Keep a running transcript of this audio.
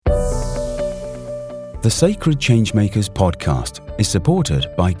The Sacred Changemakers podcast is supported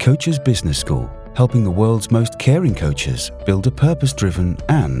by Coaches Business School, helping the world's most caring coaches build a purpose-driven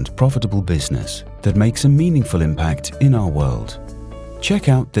and profitable business that makes a meaningful impact in our world. Check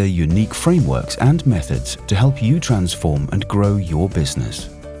out their unique frameworks and methods to help you transform and grow your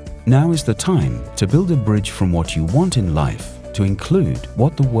business. Now is the time to build a bridge from what you want in life to include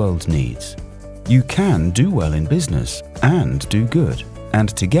what the world needs. You can do well in business and do good, and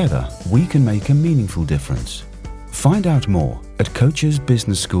together we can make a meaningful difference. Find out more at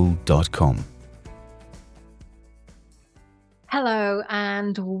coachesbusinessschool.com. Hello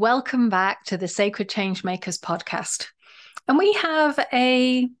and welcome back to the Sacred Changemakers podcast. And we have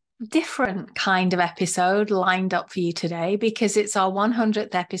a different kind of episode lined up for you today because it's our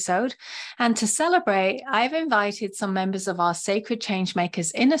 100th episode. And to celebrate, I've invited some members of our Sacred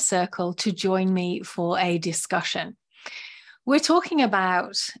Changemakers Inner Circle to join me for a discussion. We're talking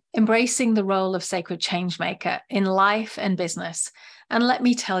about embracing the role of sacred changemaker in life and business. And let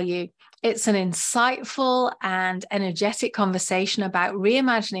me tell you, it's an insightful and energetic conversation about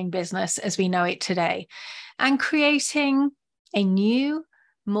reimagining business as we know it today and creating a new,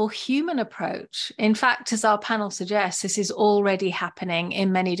 more human approach. In fact, as our panel suggests, this is already happening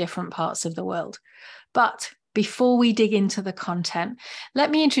in many different parts of the world. But before we dig into the content,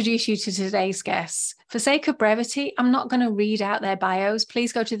 let me introduce you to today's guests. For sake of brevity, I'm not going to read out their bios.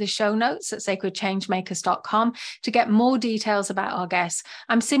 Please go to the show notes at sacredchangemakers.com to get more details about our guests.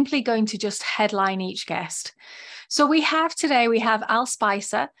 I'm simply going to just headline each guest. So we have Al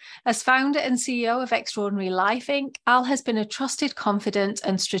Spicer. As founder and CEO of Extraordinary Life, Inc., Al has been a trusted confidant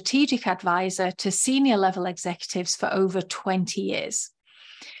and strategic advisor to senior level executives for over 20 years.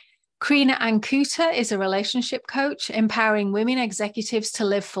 Krina Ankuta is a relationship coach, empowering women executives to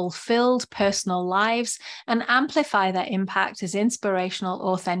live fulfilled personal lives and amplify their impact as inspirational,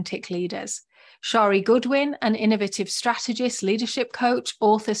 authentic leaders. Shari Goodwin, an innovative strategist, leadership coach,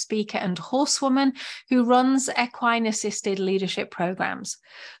 author, speaker, and horsewoman who runs equine-assisted leadership programs.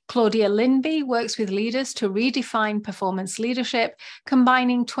 Claudia Lindby works with leaders to redefine performance leadership,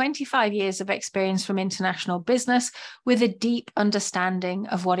 combining 25 years of experience from international business with a deep understanding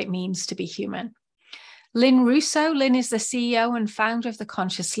of what it means to be human. Lynn Russo. Lynn is the CEO and founder of The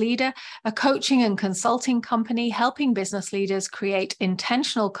Conscious Leader, a coaching and consulting company helping business leaders create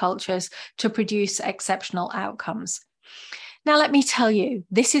intentional cultures to produce exceptional outcomes. Now, let me tell you,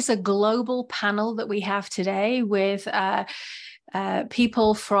 this is a global panel that we have today with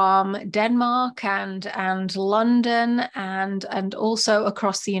people from Denmark and London and also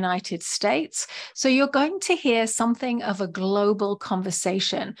across the United States. So you're going to hear something of a global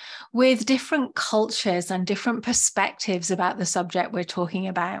conversation with different cultures and different perspectives about the subject we're talking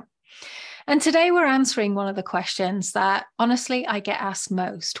about. And today we're answering one of the questions that honestly I get asked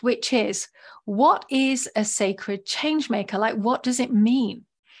most, which is, what is a sacred changemaker? Like, what does it mean?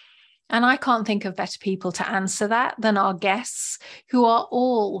 And I can't think of better people to answer that than our guests, who are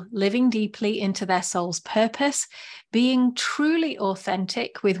all living deeply into their soul's purpose, being truly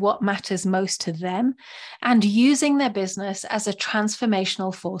authentic with what matters most to them, and using their business as a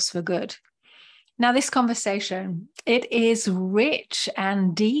transformational force for good. Now, this conversation, it is rich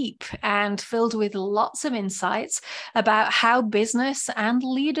and deep and filled with lots of insights about how business and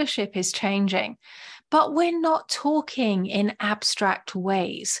leadership is changing. But we're not talking in abstract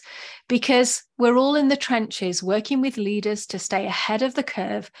ways because we're all in the trenches working with leaders to stay ahead of the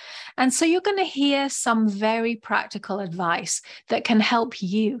curve. And so you're going to hear some very practical advice that can help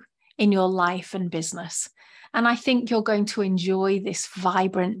you in your life and business. And I think you're going to enjoy this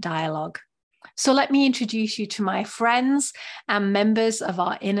vibrant dialogue. So let me introduce you to my friends and members of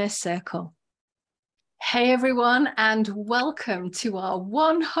our inner circle. Hey everyone, and welcome to our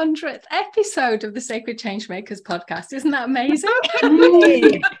 100th episode of the Sacred Changemakers podcast. Isn't that amazing?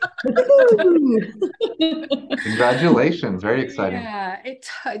 Congratulations. Very exciting. Yeah, it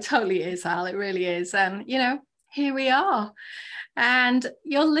totally is, Al. It really is. And, here we are. And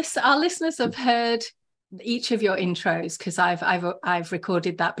our listeners have heard each of your intros because I've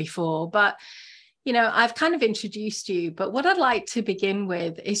recorded that before. But I've kind of introduced you, but what I'd like to begin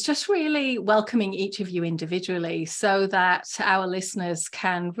with is just really welcoming each of you individually so that our listeners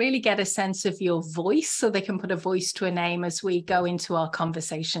can really get a sense of your voice so they can put a voice to a name as we go into our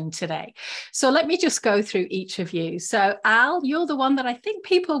conversation today. So let me just go through each of you. So Al, you're the one that I think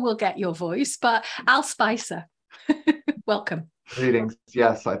people will get your voice, but Al Spicer, welcome. Greetings.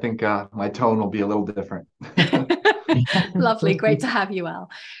 Yes, I think my tone will be a little different. Lovely. Great to have you, Al.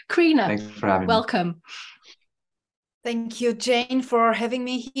 Krina, thanks for having me. Welcome. Thank you, Jane, for having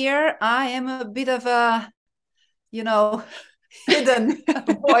me here. I am a bit of a, hidden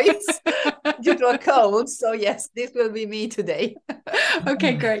voice due to a cold. So yes, this will be me today.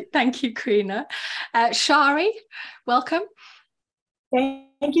 Okay, great. Thank you, Karina. Shari, welcome.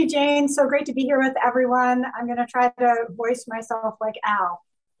 Thank you, Jane. So great to be here with everyone. I'm going to try to voice myself like Al.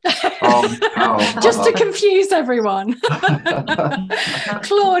 Just to confuse everyone.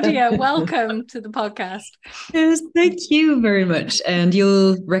 Claudia, welcome to the podcast. Yes, thank you very much. And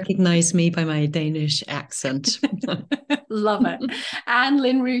you'll recognize me by my Danish accent. Love it. And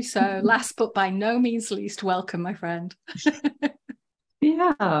Lynn Russo, last but by no means least, welcome, my friend.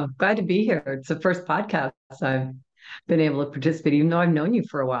 Yeah, glad to be here. It's the first podcast I've been able to participate, even though I've known you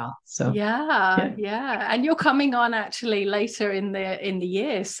for a while. So yeah. And you're coming on actually later in the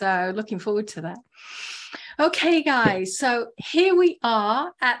year. So looking forward to that. Okay, guys, so here we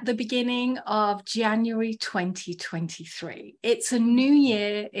are at the beginning of January 2023. It's a new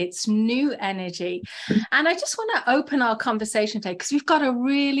year, it's new energy. And I just want to open our conversation today because we've got a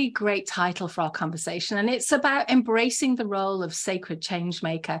really great title for our conversation. And it's about embracing the role of sacred change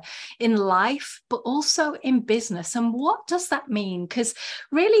maker in life, but also in business. And what does that mean? Because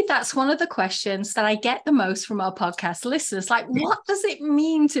really, that's one of the questions that I get the most from our podcast listeners. Like, what does it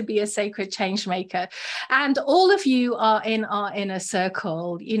mean to be a sacred change maker? And all of you are in our inner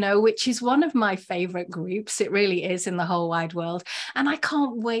circle, which is one of my favorite groups. It really is in the whole wide world. And I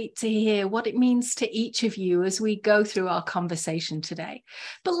can't wait to hear what it means to each of you as we go through our conversation today.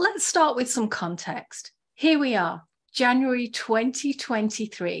 But let's start with some context. Here we are, January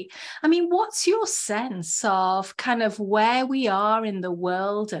 2023. I mean, what's your sense of kind of where we are in the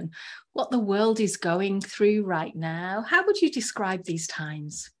world and what the world is going through right now? How would you describe these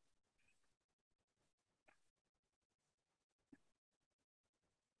times?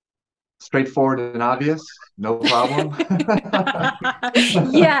 Straightforward and obvious, no problem.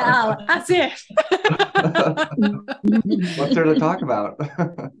 Yeah, Al, as if. What's there to talk about?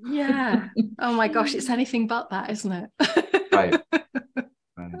 Yeah. Oh my gosh, it's anything but that, isn't it? Right.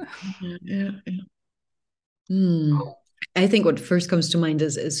 Yeah. I think what first comes to mind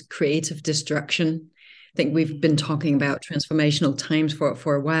is creative destruction. I think we've been talking about transformational times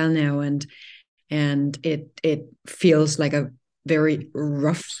for a while now, and it feels like a very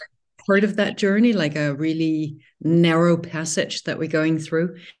rough part of that journey, like a really narrow passage that we're going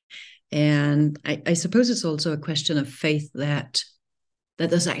through. And I suppose it's also a question of faith that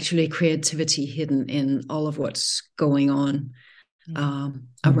there's actually creativity hidden in all of what's going on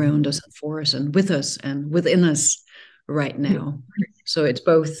around us and for us and with us and within us right now. So it's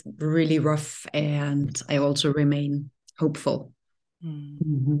both really rough, and I also remain hopeful.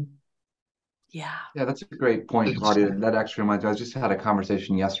 Mm-hmm. Yeah, that's a great point, Claudia. That actually reminds me, I just had a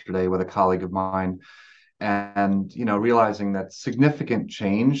conversation yesterday with a colleague of mine, and realizing that significant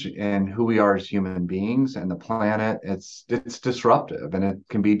change in who we are as human beings and the planet, it's disruptive and it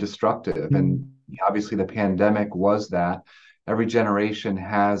can be destructive. And obviously the pandemic was that. Every generation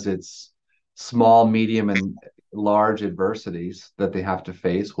has its small, medium, and large adversities that they have to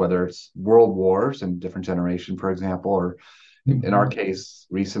face, whether it's world wars in different generation, for example, or in our case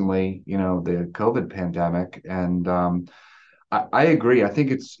recently, the COVID pandemic. And I agree. I think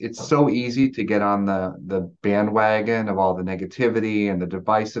it's so easy to get on the bandwagon of all the negativity and the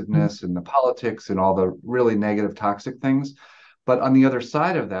divisiveness and the politics and all the really negative, toxic things. But on the other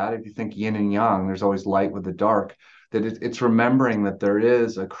side of that, if you think yin and yang, there's always light with the dark, that it's remembering that there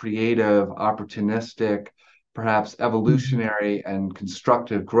is a creative, opportunistic, perhaps evolutionary and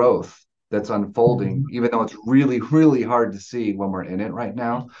constructive growth that's unfolding, even though it's really, really hard to see when we're in it right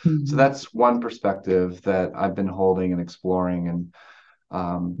now. So that's one perspective that I've been holding and exploring, and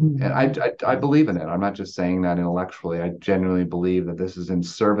I believe in it. I'm not just saying that intellectually. I genuinely believe that this is in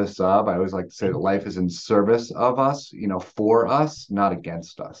service of. I always like to say that life is in service of us, for us, not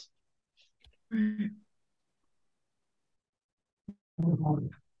against us.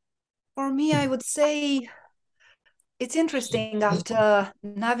 For me, I would say it's interesting, after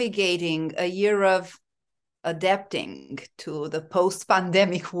navigating a year of adapting to the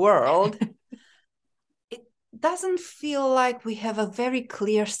post-pandemic world, it doesn't feel like we have a very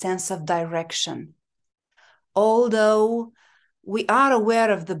clear sense of direction. Although we are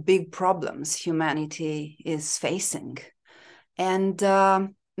aware of the big problems humanity is facing. And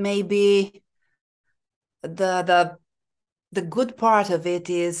maybe the good part of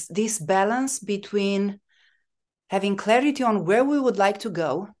it is this balance between having clarity on where we would like to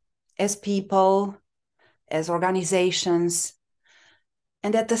go as people, as organizations,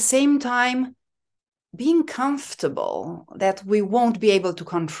 and at the same time being comfortable that we won't be able to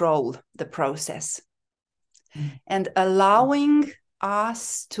control the process, and allowing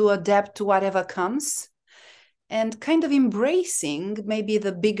us to adapt to whatever comes, and kind of embracing maybe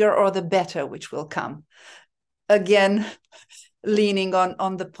the bigger or the better which will come. Again, leaning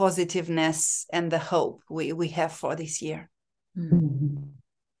on the positiveness and the hope we have for this year. Mm-hmm.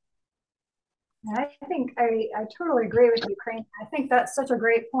 I think I totally agree with you, Crane. I think that's such a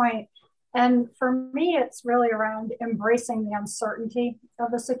great point. And for me, it's really around embracing the uncertainty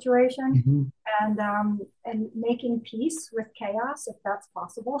of the situation, and making peace with chaos, if that's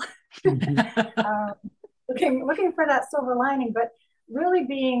possible. Looking for that silver lining, but really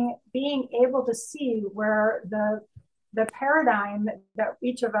being able to see where the paradigm that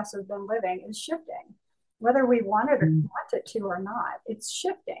each of us has been living is shifting, whether we want it to or not. It's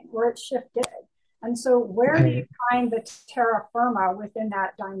shifting, or it's shifted. And so where do you find the terra firma within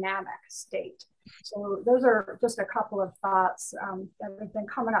that dynamic state? So those are just a couple of thoughts that have been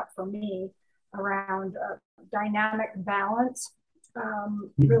coming up for me around dynamic balance,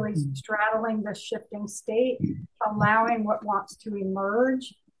 really straddling the shifting state, allowing what wants to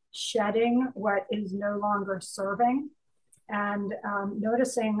emerge, shedding what is no longer serving, and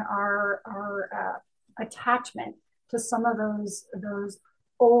noticing our attachment to some of those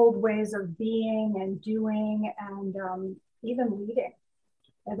old ways of being and doing and even leading.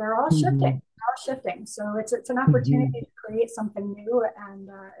 And they're all shifting. So it's an opportunity to create something new, and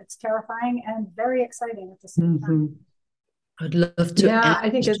it's terrifying and very exciting at the same time. I'd love to I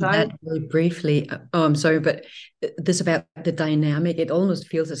think as that very briefly. Oh, I'm sorry, but this about the dynamic, it almost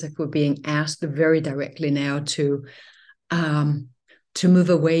feels as if we're being asked very directly now to move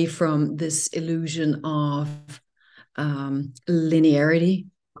away from this illusion of linearity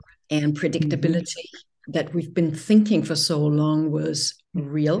and predictability that we've been thinking for so long was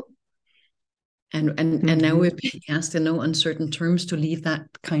real. And now we're being asked in no uncertain terms to leave that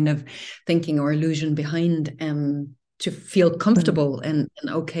kind of thinking or illusion behind, and to feel comfortable and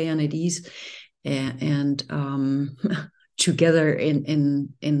okay and at ease, and together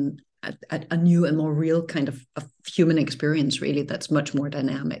in a new and more real kind of human experience, really, that's much more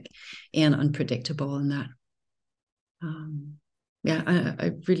dynamic and unpredictable. And that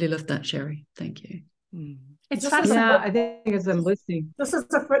I really love that, Sherry. Thank you. It's fascinating. Yeah, I think as I'm listening. This is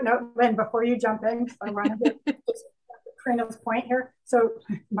a footnote, Lynn, before you jump in. I want to get Karina's point here. So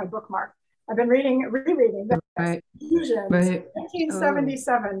my bookmark. I've been rereading Illusions,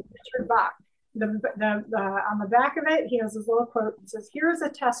 1977, Richard Bach. On the back of it, he has this little quote. It says, "Here's a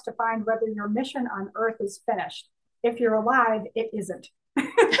test to find whether your mission on Earth is finished. If you're alive, it isn't."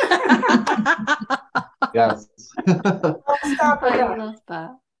 Yes. I love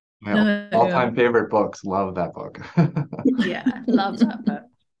that. My all-time favorite books. Love that book. Yeah, love that book.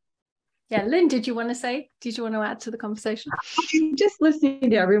 Yeah, Lynn, did you want to add to the conversation? Just listening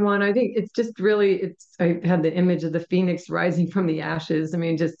to everyone, I think it's just really, I had the image of the phoenix rising from the ashes. I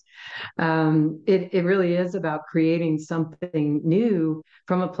mean, just, it really is about creating something new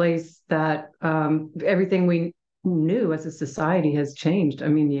from a place that everything we knew as a society has changed. I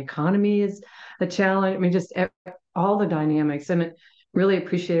mean, the economy is a challenge. I mean, just all the dynamics. I mean, really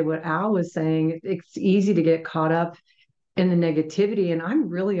appreciated what Al was saying. It's easy to get caught up in the negativity. And I'm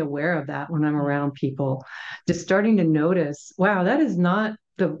really aware of that when I'm around people, just starting to notice, wow, that is not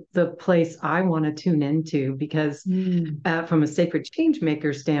the place I want to tune into, because from a sacred change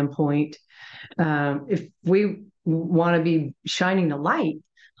maker standpoint, if we want to be shining the light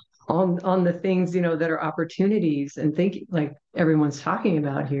on the things, that are opportunities, and thinking like everyone's talking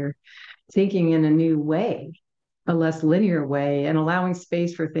about here, thinking in a new way, a less linear way, and allowing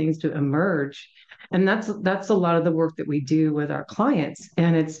space for things to emerge. And that's a lot of the work that we do with our clients.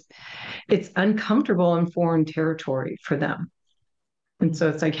 And it's uncomfortable in foreign territory for them. And so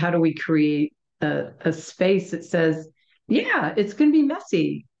it's like, how do we create a space that says, yeah, it's going to be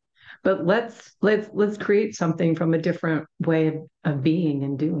messy, but let's create something from a different way of being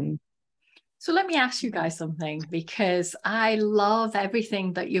and doing. So let me ask you guys something, because I love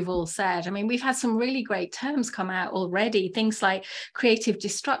everything that you've all said. I mean, we've had some really great terms come out already. Things like creative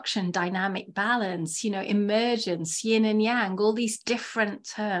destruction, dynamic balance, emergence, yin and yang, all these different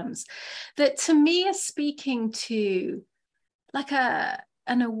terms that to me are speaking to like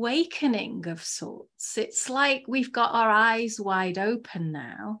an awakening of sorts. It's like we've got our eyes wide open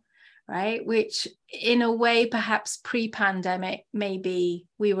now, right? Which in a way, perhaps pre-pandemic, maybe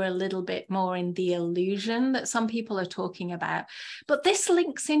we were a little bit more in the illusion that some people are talking about. But this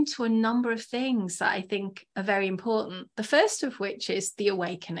links into a number of things that I think are very important. The first of which is the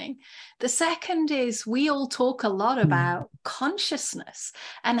awakening. The second is we all talk a lot about consciousness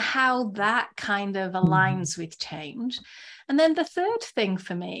and how that kind of aligns with change. And then the third thing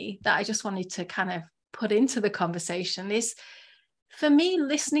for me that I just wanted to kind of put into the conversation is For me,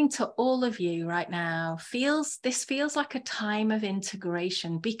 listening to all of you right now feels like a time of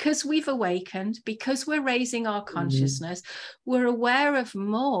integration, because we've awakened, because we're raising our consciousness, we're aware of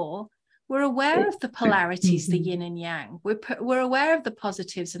more. We're aware of the polarities, the yin and yang. We're aware of the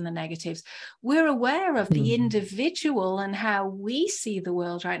positives and the negatives. We're aware of the individual and how we see the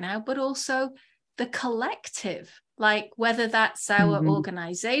world right now, but also the collective, like whether that's our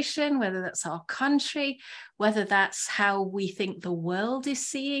organization, whether that's our country, whether that's how we think the world is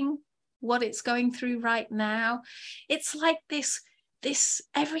seeing what it's going through right now. It's like this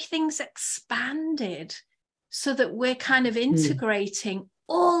everything's expanded so that we're kind of integrating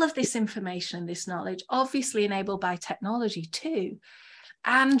all of this information and this knowledge, obviously enabled by technology too,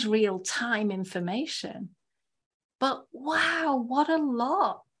 and real-time information. But wow, what a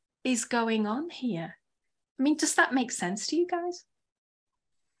lot is going on here. I mean, does that make sense to you guys?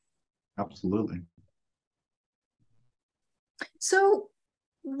 Absolutely. So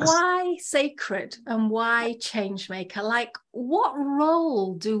why sacred and why changemaker? Like, what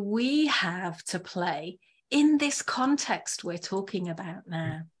role do we have to play in this context we're talking about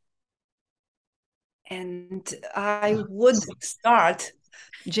now? And I would start,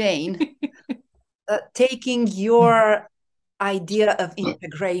 Jane, taking your idea of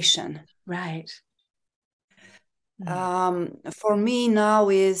integration. Right. For me now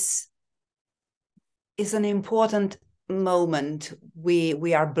is an important moment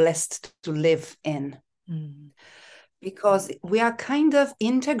we are blessed to live in, because we are kind of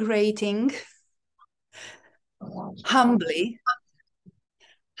integrating humbly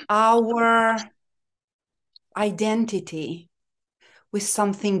our identity with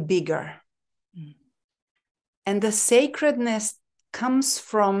something bigger. And the sacredness comes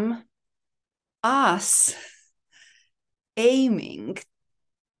from us aiming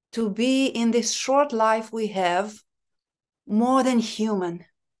to be, in this short life we have, more than human.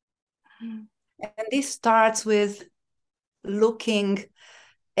 And this starts with looking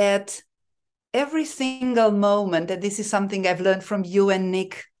at every single moment, and this is something I've learned from you and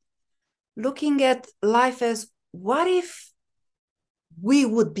Nick, looking at life as, what if we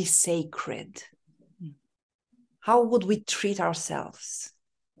would be sacred? How would we treat ourselves?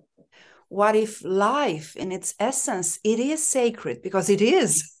 What if life in its essence, it is sacred? Because it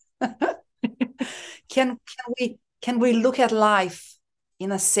is. Can we look at life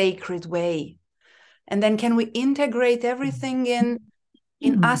in a sacred way? And then can we integrate everything in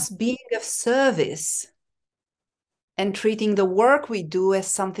us being of service and treating the work we do as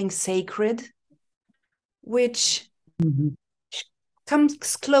something sacred, which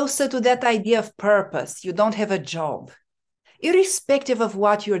comes closer to that idea of purpose. You don't have a job. Irrespective of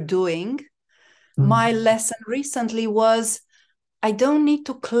what you're doing, my lesson recently was, I don't need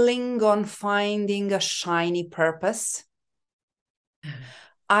to cling on finding a shiny purpose.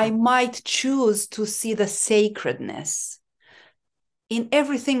 I might choose to see the sacredness in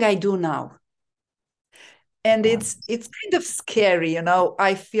everything I do now. And it's kind of scary, you know.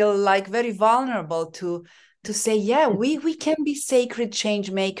 I feel like very vulnerable to say, yeah, we can be sacred change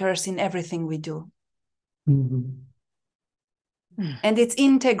makers in everything we do. And it's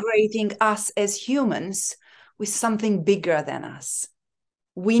integrating us as humans with something bigger than us.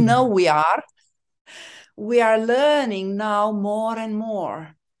 We know we are learning now more and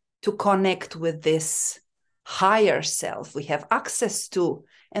more to connect with this higher self we have access to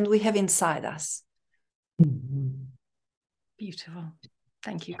and we have inside us. Beautiful.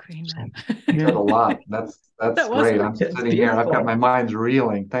 Thank you, Karina. You said a lot. That's great. I'm sitting here. I've got my mind's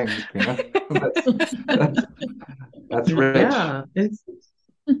reeling. Thanks, Karina. That's rich. Yeah,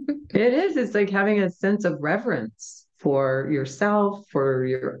 it is. It's like having a sense of reverence for yourself, for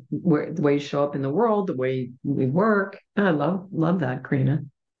the way you show up in the world, the way we work. I love that, Karina.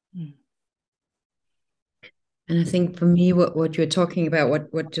 And I think for me, what you're talking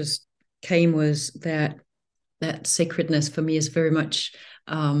about, what just came was that sacredness for me is very much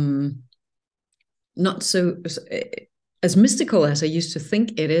not so as mystical as I used to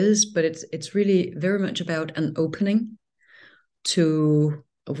think it is, but it's really very much about an opening to,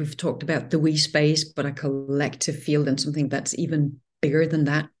 we've talked about the we space, but a collective field and something that's even bigger than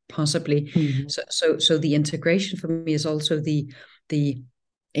that, possibly. So the integration for me is also the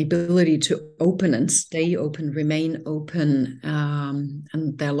ability to open and stay open, remain open,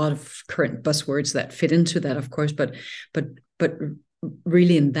 and there are a lot of current buzzwords that fit into that, of course, but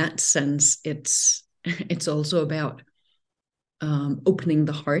really in that sense, it's also about opening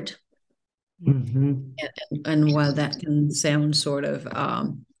the heart. And while that can sound sort of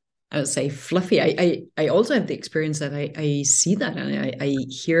I would say fluffy. I also have the experience that I see that, and I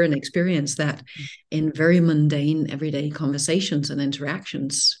hear and experience that in very mundane everyday conversations and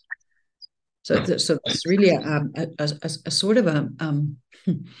interactions. So it's really a sort of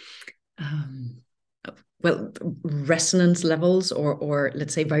well, resonance levels or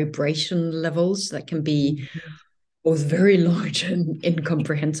let's say vibration levels that can be both very large and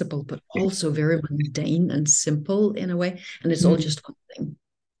incomprehensible, but also very mundane and simple in a way. And it's all just one thing.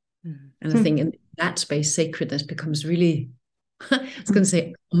 And I think in that space, sacredness becomes really, I was going to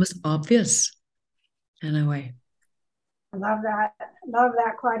say, almost obvious in a way. I love that,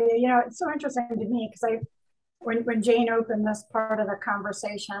 Claudia. You know, it's so interesting to me because when Jane opened this part of the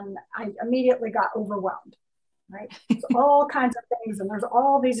conversation, I immediately got overwhelmed, right? So all kinds of things, and there's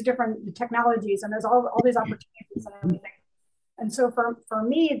all these different technologies, and there's all these opportunities and everything. And so for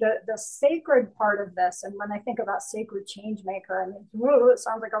me, the sacred part of this, and when I think about sacred change maker, I mean, whoa, it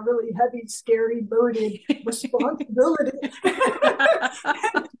sounds like a really heavy, scary, loaded responsibility.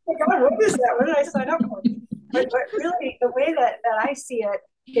 God, what is that? What did I sign up for? But really, the way that I see it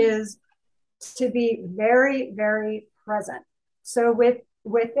is to be very, very present. So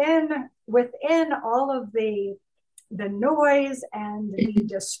within all of the noise and the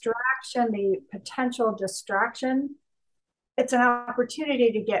distraction, the potential distraction, it's an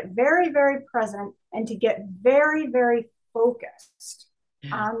opportunity to get very, very present and to get very, very focused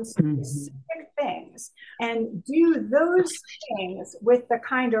on specific things and do those things with the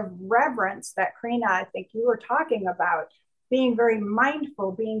kind of reverence that Karina, I think you were talking about, being very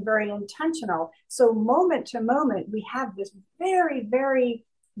mindful, being very intentional. So moment to moment, we have this very, very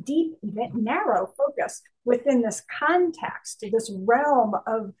deep, narrow focus within this context, this realm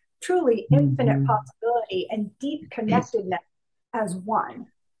of truly infinite possibility and deep connectedness as one.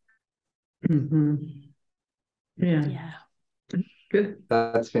 Yeah. Good.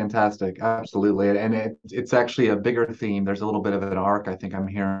 That's fantastic. Absolutely. And it's actually a bigger theme. There's a little bit of an arc I think I'm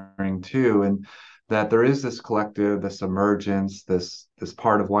hearing too. And that there is this collective, this emergence, this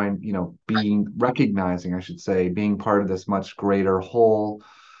part of why, you know, recognizing, I should say, being part of this much greater whole.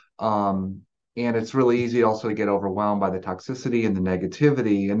 And it's really easy also to get overwhelmed by the toxicity and the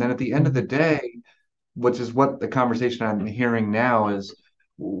negativity. And then at the end of the day, which is what the conversation I'm hearing now is,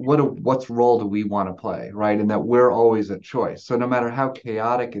 what's role do we want to play, right? And that we're always at choice. So no matter how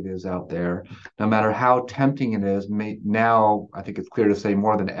chaotic it is out there, no matter how tempting it is, now I think it's clear to say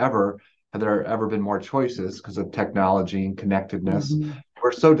more than ever, have there ever been more choices because of technology and connectedness.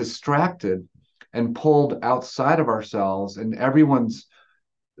 We're so distracted and pulled outside of ourselves, and everyone's,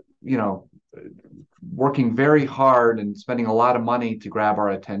 you know, working very hard and spending a lot of money to grab our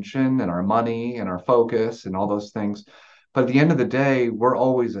attention and our money and our focus and all those things. But at the end of the day, we're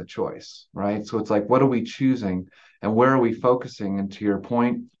always a choice, right? So it's like, what are we choosing and where are we focusing? And to your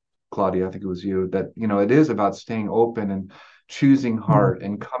point, Claudia, I think it was you, that, you know, it is about staying open and choosing heart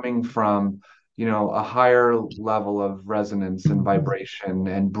and coming from, you know, a higher level of resonance and vibration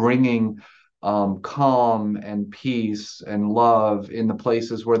and bringing calm and peace and love in the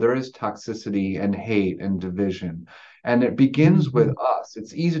places where there is toxicity and hate and division. And it begins with us.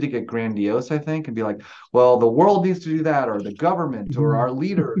 It's easy to get grandiose, I think, and be like, well, the world needs to do that, or the government, or our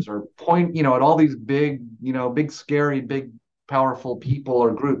leaders, or point, you know, at all these big, you know, big, scary, big, powerful people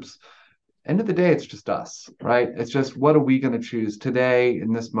or groups. End of the day, it's just us, right? It's just, what are we going to choose today,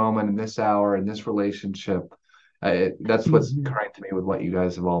 in this moment, in this hour, in this relationship? That's what's occurring to me with what you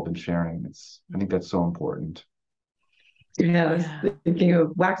guys have all been sharing. I think that's so important. Yeah, I was thinking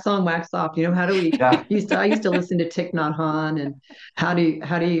of wax on, wax off. You know, how do we? I used to listen to Thich Nhat Hanh, and how do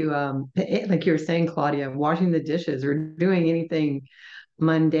you like you were saying, Claudia, washing the dishes or doing anything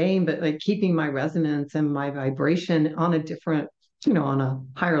mundane, but like keeping my resonance and my vibration on a different, you know, on a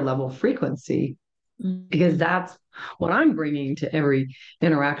higher level frequency, because that's what I'm bringing to every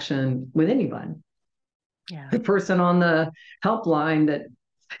interaction with anyone. Yeah. The person on the helpline that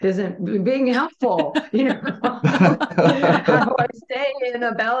isn't being helpful, you know, how do I stay in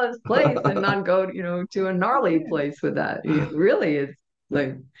a balanced place and not go, you know, to a gnarly place with that? It really is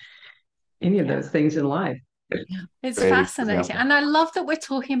like any of those things in life. It's fascinating. And I love that we're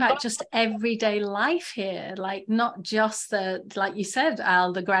talking about just everyday life here, like not just the, like you said,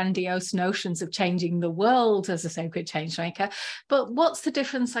 Al, the grandiose notions of changing the world as a sacred change maker, but what's the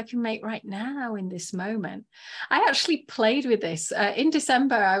difference I can make right now in this moment? I actually played with this. In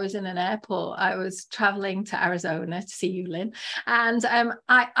December, I was in an airport. I was traveling to Arizona to see you, Lynn. And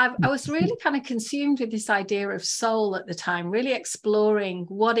I was really kind of consumed with this idea of soul at the time, really exploring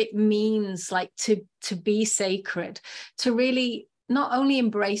what it means like to be sacred, to really not only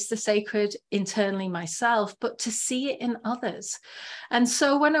embrace the sacred internally myself, but to see it in others. And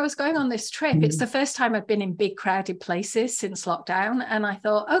so when I was going on this trip, it's the first time I've been in big crowded places since lockdown. And I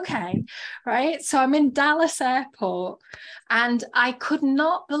thought, okay, right. So I'm in Dallas Airport, and I could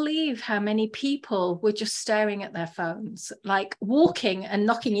not believe how many people were just staring at their phones, like walking and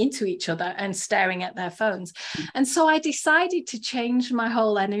knocking into each other and staring at their phones. And so I decided to change my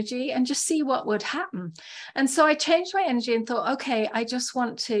whole energy and just see what would happen. And so I changed my energy and thought, okay, I just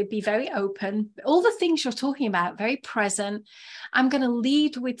want to be very open. All the things you're talking about, very present. I'm going to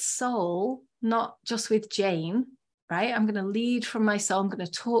lead with soul, not just with Jane, right? I'm going to lead from my soul. I'm going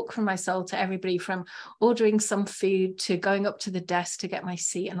to talk from my soul to everybody, from ordering some food to going up to the desk to get my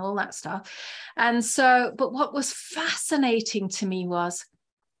seat and all that stuff. And so, but what was fascinating to me was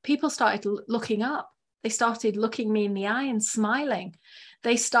people started looking up. They started looking me in the eye and smiling.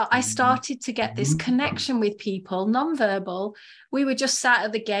 I started to get this connection with people, nonverbal. We were just sat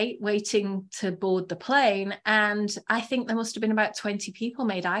at the gate waiting to board the plane. And I think there must have been about 20 people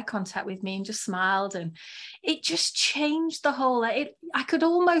made eye contact with me and just smiled. And it just changed the whole, I could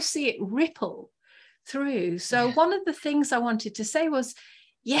almost see it ripple through. So one of the things I wanted to say was,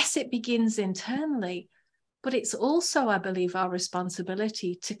 yes, it begins internally, but it's also, I believe, our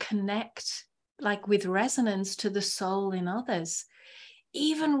responsibility to connect like with resonance to the soul in others,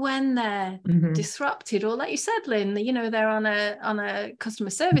 even when they're disrupted, or like you said, Lynn, you know, they're on a customer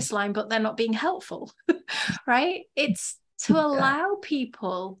service line, but they're not being helpful, right? It's to allow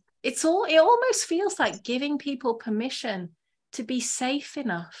people, it almost feels like giving people permission to be safe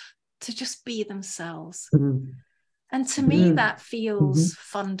enough to just be themselves. And to me, that feels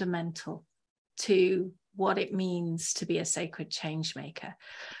fundamental to what it means to be a sacred change maker.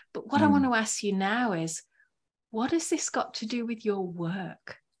 But what I want to ask you now is, what has this got to do with your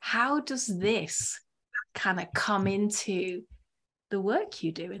work? How does this kind of come into the work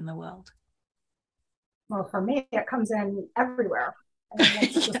you do in the world? Well, for me, it comes in everywhere.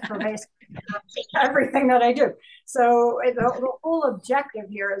 It's just pervasive everything that I do. So the whole objective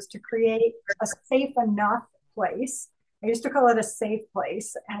here is to create a safe enough place. I used to call it a safe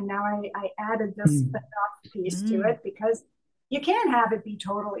place, and now I added this enough piece to it, because you can't have it be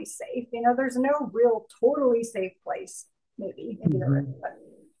totally safe. You know, there's no real totally safe place, maybe but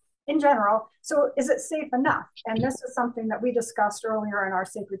in general. So is it safe enough? And this is something that we discussed earlier in our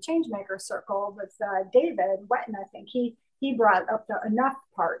Sacred Changemaker circle with David Wetton. I think he brought up the enough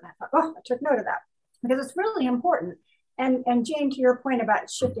part, and I thought, I took note of that, because it's really important. And Jane, to your point about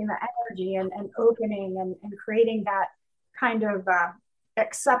shifting the energy and opening and creating that kind of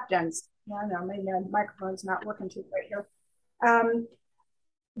acceptance. I don't know, maybe the microphone's not working too great here.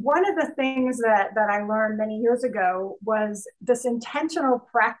 One of the things that I learned many years ago was this intentional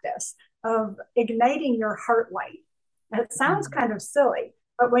practice of igniting your heart light. And it sounds kind of silly,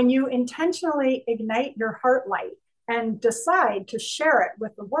 but when you intentionally ignite your heart light and decide to share it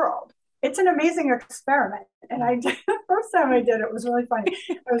with the world, it's an amazing experiment. And the first time I did it was really funny.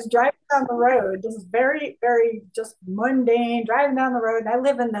 I was driving down the road. This is very, very just mundane, driving down the road. And I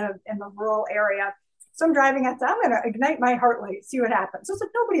live in the rural area. So I'm driving, I said, I'm going to ignite my heart light, see what happens. So it's like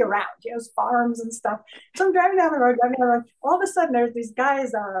nobody around, you know, it's farms and stuff. So I'm driving down the road. All of a sudden, there's these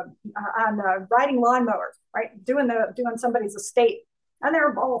guys on riding lawnmowers, right, doing somebody's estate. And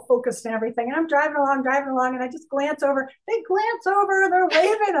they're all focused and everything. And I'm driving along, and I just glance over. They glance over, they're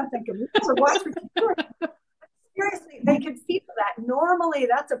waving. I'm thinking, you guys are watching. Seriously, they could feel that. Normally,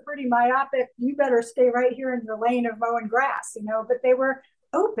 that's a pretty myopic, you better stay right here in your lane of mowing grass, you know, but they were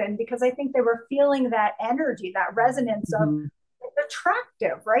open because I think they were feeling that energy, that resonance of it's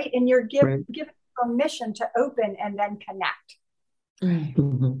attractive, right? And you're given permission to open and then connect.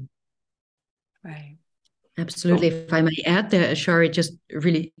 Right. Absolutely. If I may add there, Shari, just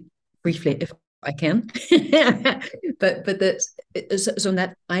really briefly, if I can. but so in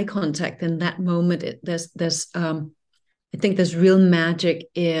that eye contact, in that moment, there's I think there's real magic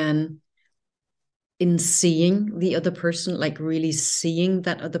in seeing the other person, like really seeing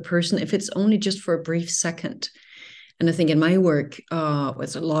that other person, if it's only just for a brief second. And I think in my work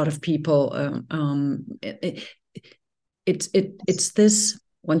with a lot of people, it's this.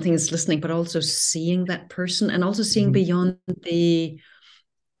 One thing is listening, but also seeing that person, and also seeing beyond the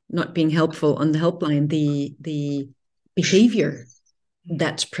not being helpful on the helpline, the behavior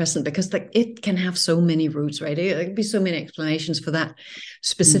that's present, because like it can have so many roots, right? There can be so many explanations for that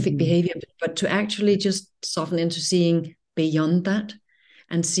specific behavior, but to actually just soften into seeing beyond that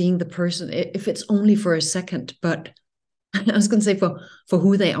and seeing the person, if it's only for a second, but I was going to say for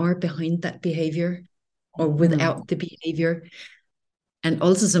who they are behind that behavior or without the behavior. And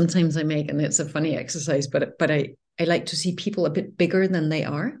also sometimes I make, and it's a funny exercise, but I I like to see people a bit bigger than they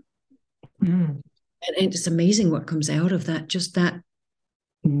are. Mm. And it's amazing what comes out of that, just that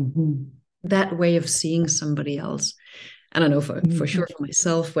that way of seeing somebody else. And I know for sure for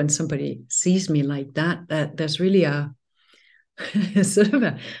myself, when somebody sees me like that, there's really a sort of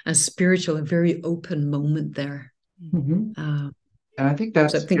a spiritual, a very open moment there. And I think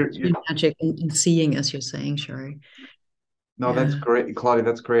that's so I think it's magic in seeing, as you're saying, Sherry. No, that's great, Claudia.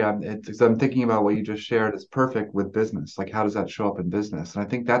 That's great. I'm thinking about what you just shared is perfect with business. Like, how does that show up in business? And I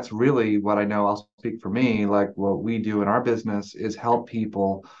think that's really what I know. I'll speak for me. Like, what we do in our business is help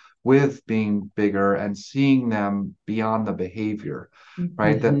people with being bigger and seeing them beyond the behavior,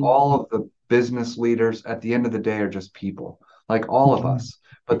 right? That all of the business leaders at the end of the day are just people, like all of us,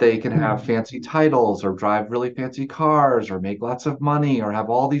 but they can have fancy titles or drive really fancy cars or make lots of money or have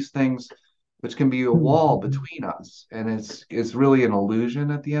all these things, which can be a wall between us. And it's really an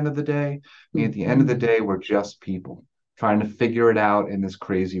illusion at the end of the day. I mean, at the end of the day, we're just people trying to figure it out in this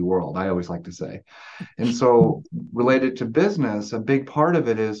crazy world, I always like to say. And so related to business, a big part of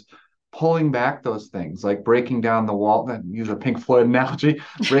it is pulling back those things, like breaking down the wall, use a Pink Floyd analogy,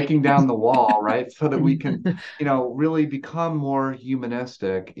 breaking down the wall, right? So that we can, really become more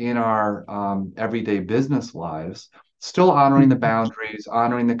humanistic in our everyday business lives, still honoring the boundaries,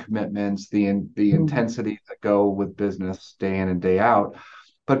 honoring the commitments, the intensity that go with business day in and day out,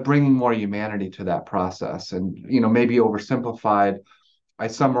 but bringing more humanity to that process. And, maybe oversimplified, I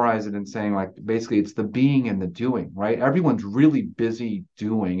summarize it in saying, like, basically it's the being and the doing, right? Everyone's really busy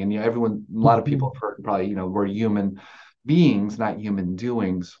doing, and a lot of people have heard probably, we're human beings, not human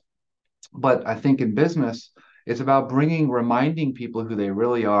doings. But I think in business, it's about reminding people who they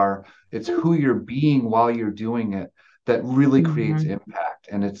really are. It's who you're being while you're doing it that really creates impact.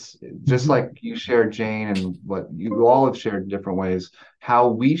 And it's just like you shared, Jane, and what you all have shared in different ways, how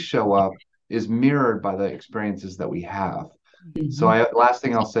we show up is mirrored by the experiences that we have. So last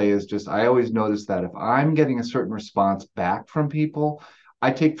thing I'll say is just, I always notice that if I'm getting a certain response back from people,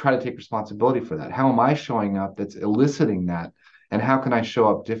 I try to take responsibility for that. How am I showing up that's eliciting that? And how can I show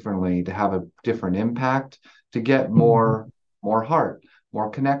up differently to have a different impact, to get more heart, more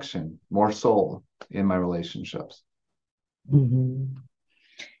connection, more soul in my relationships?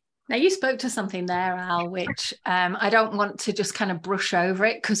 Now, you spoke to something there, Al, which I don't want to just kind of brush over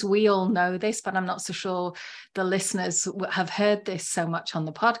it, because we all know this, but I'm not so sure the listeners have heard this so much on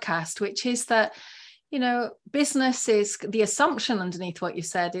the podcast, which is that, business is, the assumption underneath what you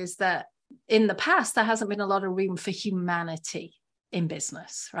said is that in the past, there hasn't been a lot of room for humanity in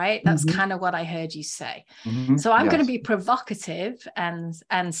business, right? That's kind of what I heard you say. So I'm going to be provocative and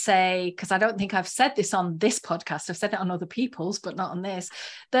say, because I don't think I've said this on this podcast, I've said it on other people's, but not on this,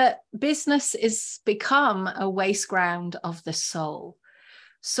 that business is become a waste ground of the soul.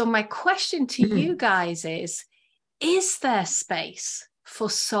 So my question to you guys is there space for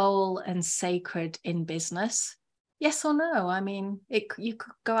soul and sacred in business? Yes or no? I mean, you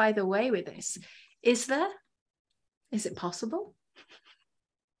could go either way with this. Is there? Is it possible?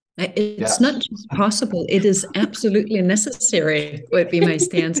 It's not just possible, it is absolutely necessary, would be my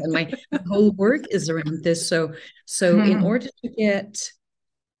stance. And my whole work is around this. So in order to get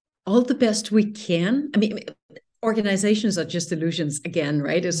all the best we can, I mean, organizations are just illusions again,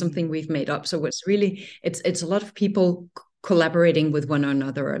 right? It's something we've made up. So it's really, it's a lot of people collaborating with one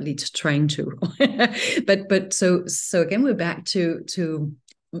another, or at least trying to. but so again, we're back to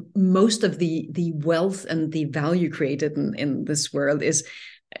most of the wealth and the value created in this world is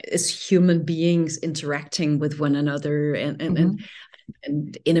human beings interacting with one another and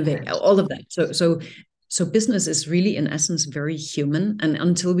innovate, all of that. So business is really, in essence, very human. And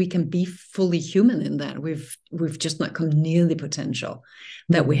until we can be fully human in that, we've just not come near the potential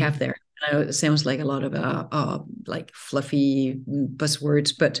that we have there. I know it sounds like a lot of like fluffy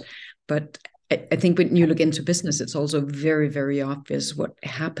buzzwords, but I think when you look into business, it's also very, very obvious what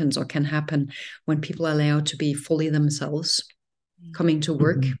happens or can happen when people are allowed to be fully themselves, coming to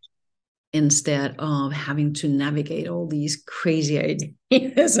work instead of having to navigate all these crazy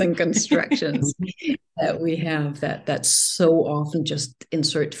ideas and constructions that we have that so often just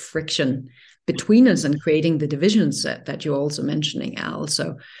insert friction between us and creating the divisions that you're also mentioning, Al.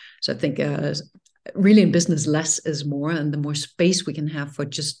 So I think really in business, less is more, and the more space we can have for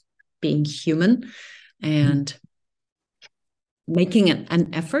just being human and making an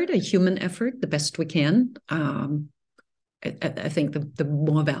effort, a human effort, the best we can. I think the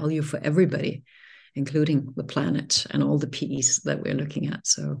more value for everybody, including the planet and all the peace that we're looking at.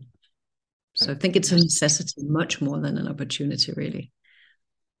 So I think it's a necessity much more than an opportunity, really.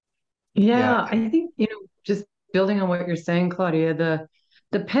 Yeah. I think, just building on what you're saying, Claudia,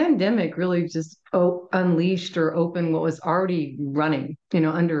 the pandemic really just unleashed or opened what was already running,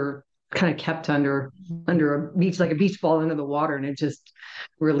 under kind of kept under a beach, like a beach ball under the water, and it just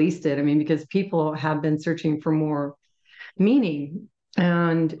released it. I mean, because people have been searching for more meaning.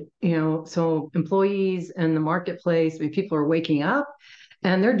 And, so employees and the marketplace, I mean, people are waking up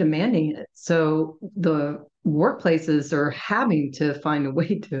and they're demanding it. So the workplaces are having to find a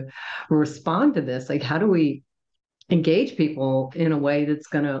way to respond to this. Like, how do we engage people in a way that's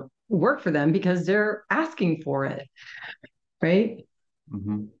going to work for them because they're asking for it, right?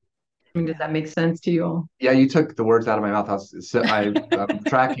 Mm-hmm. I mean, does that make sense to you all? Yeah, you took the words out of my mouth. I'm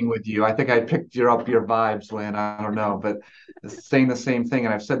tracking with you. I think I picked up your vibes, Lynn. I don't know, but saying the same thing.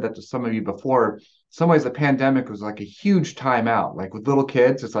 And I've said that to some of you before. In some ways, the pandemic was like a huge timeout. Like with little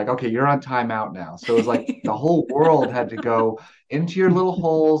kids, it's like, okay, you're on timeout now. So it was like the whole world had to go into your little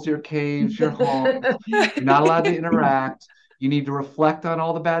holes, your caves, your home. You're not allowed to interact. You need to reflect on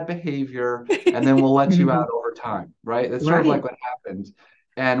all the bad behavior, and then we'll let you out over time, right? That's sort of like what happened.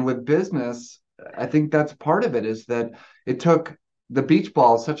 And with business, I think that's part of it, is that it took the beach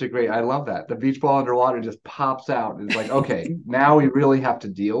ball is such a great, I love that. The beach ball underwater just pops out. It's like, okay, now we really have to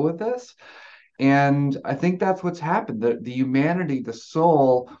deal with this. And I think that's what's happened. The humanity, the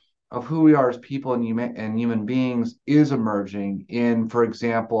soul of who we are as people and human beings is emerging in, for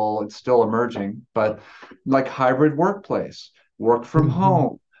example, it's still emerging, but like hybrid workplace, work from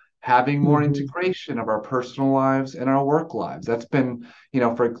home, having more integration of our personal lives and our work lives. That's been,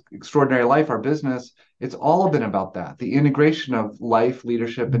 for Extraordinary Life, our business, it's all been about that. The integration of life,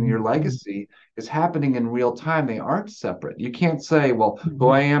 leadership, and your legacy is happening in real time. They aren't separate. You can't say, well, who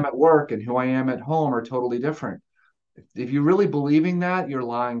I am at work and who I am at home are totally different. If you're really believing that, you're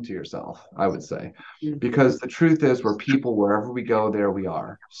lying to yourself, I would say, because the truth is we're people. Wherever we go, there we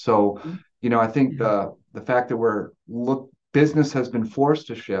are. So, I think the fact that business has been forced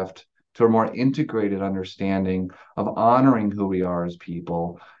to shift to a more integrated understanding of honoring who we are as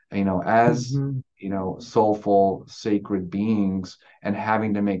people, as soulful, sacred beings, and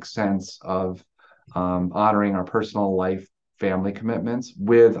having to make sense of honoring our personal life, family commitments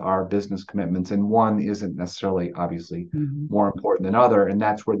with our business commitments. And one isn't necessarily, obviously, more important than other. And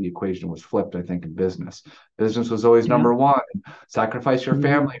that's where the equation was flipped, I think, in business. Business was always number one. Sacrifice your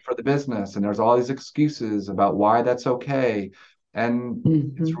family for the business. And there's all these excuses about why that's okay. And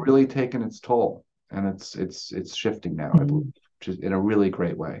it's really taken its toll. And it's shifting now, I believe, which is in a really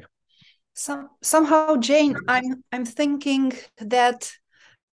great way. Somehow, Jane, I'm thinking that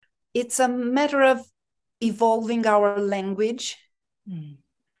it's a matter of evolving our language,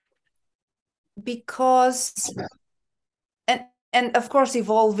 because and of course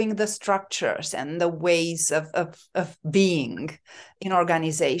evolving the structures and the ways of being in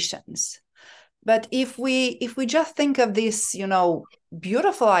organizations. But if we just think of this,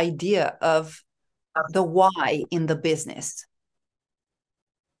 beautiful idea of the why in the business,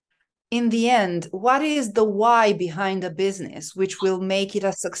 in the end, what is the why behind a business which will make it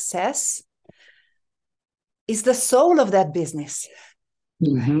a success? Is the soul of that business.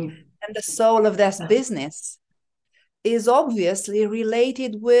 And the soul of that business is obviously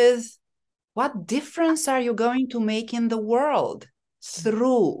related with what difference are you going to make in the world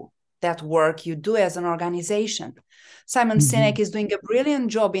through that work you do as an organization. Simon Sinek is doing a brilliant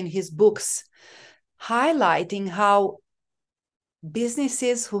job in his books highlighting how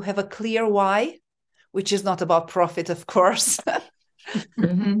businesses who have a clear why, which is not about profit, of course,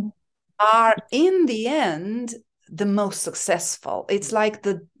 are in the end the most successful. It's like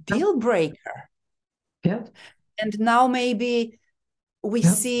the deal breaker. Yeah. And now maybe we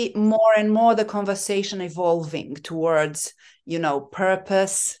see more and more the conversation evolving towards,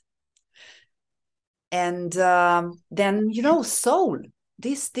 purpose. And then, soul,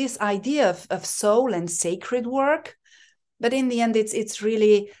 this idea of soul and sacred work. But in the end, it's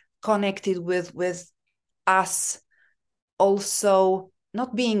really connected with us also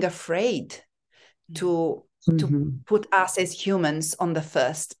not being afraid to put us as humans on the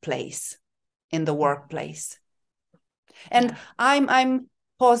first place in the workplace. And I'm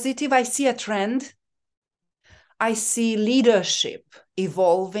positive. I see a trend. I see leadership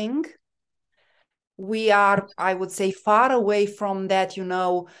evolving. We are, I would say, far away from that,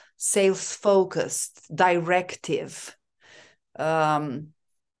 sales-focused, directive.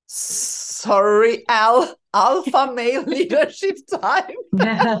 Sorry, alpha male leadership time.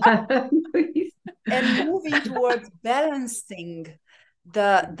 And moving towards balancing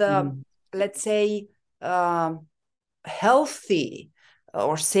the let's say, healthy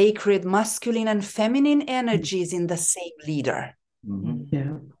or sacred masculine and feminine energies in the same leader.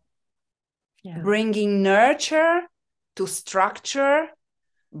 Yeah. Bringing nurture to structure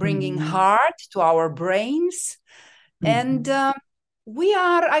bringing heart to our brains. And we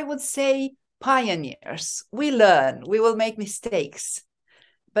are, I would say, pioneers. We learn, we will make mistakes.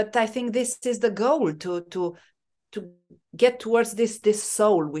 But I think this is the goal, to get towards this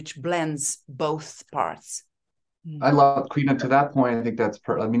soul which blends both parts. I love, Krina, to that point. I think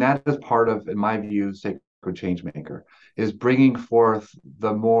that is part of, in my view, Sacred Changemaker, is bringing forth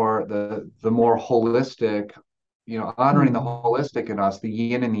the more holistic, honoring the holistic in us, the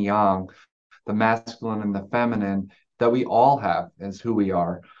yin and the yang, the masculine and the feminine that we all have as who we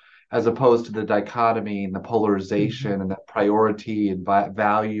are, as opposed to the dichotomy and the polarization and the priority and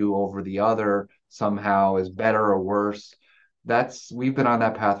value over the other somehow is better or worse. We've been on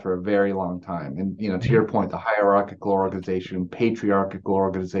that path for a very long time. And, to your point, the hierarchical organization, patriarchal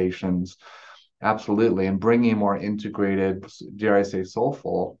organizations, absolutely. And bringing a more integrated, dare I say,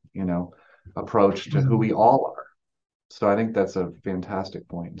 soulful, approach to who we all are. So I think that's a fantastic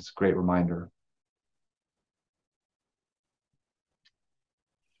point. It's a great reminder.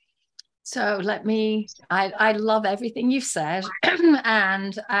 So I love everything you've said,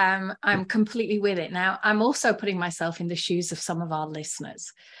 and I'm completely with it. Now, I'm also putting myself in the shoes of some of our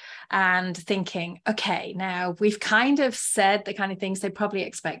listeners and thinking, okay, now we've kind of said the kind of things they probably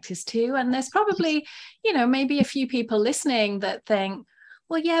expect us to. And there's probably, maybe a few people listening that think,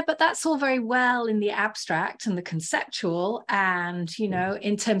 well, yeah, but that's all very well in the abstract and the conceptual and,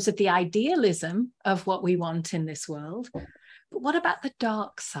 in terms of the idealism of what we want in this world. But what about the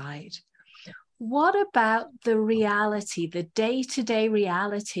dark side? What about the reality, the day-to-day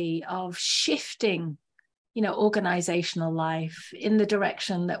reality of shifting, organizational life in the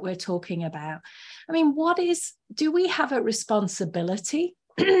direction that we're talking about? I mean, do we have a responsibility?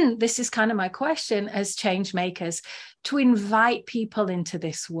 This is kind of my question as change makers, to invite people into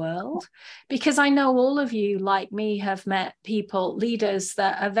this world, because I know all of you, like me, have met leaders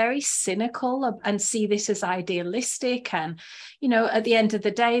that are very cynical and see this as idealistic. And, at the end of the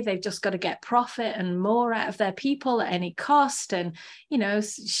day, they've just got to get profit and more out of their people at any cost. And,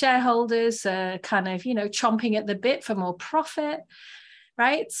 shareholders are kind of, chomping at the bit for more profit,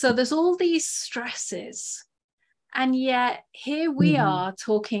 right? So there's all these stresses. And yet here we are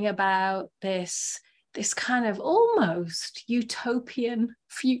talking about this kind of almost utopian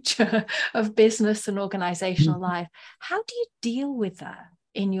future of business and organizational life. How do you deal with that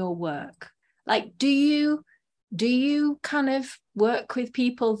in your work? Like, do you kind of work with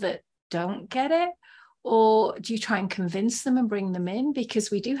people that don't get it? Or do you try and convince them and bring them in? Because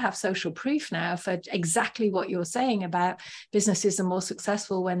we do have social proof now for exactly what you're saying about businesses are more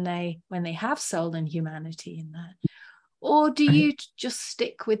successful when they have soul and humanity in that. Or do you just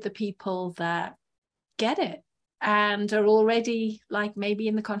stick with the people that get it and are already, like, maybe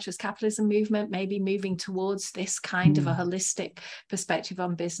in the conscious capitalism movement, maybe moving towards this kind of a holistic perspective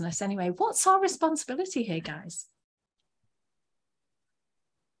on business? Anyway, what's our responsibility here, guys?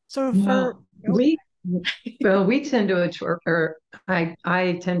 So we tend to attract, or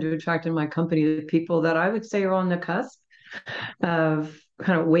I tend to attract in my company the people that I would say are on the cusp of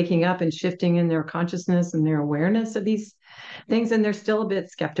kind of waking up and shifting in their consciousness and their awareness of these things, and they're still a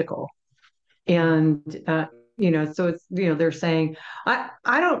bit skeptical. And so it's they're saying, I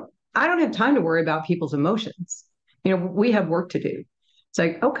don't have time to worry about people's emotions. We have work to do. It's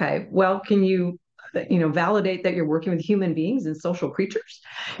like, okay, well, can you validate that you're working with human beings and social creatures?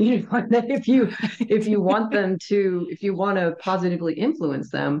 That if you want to positively influence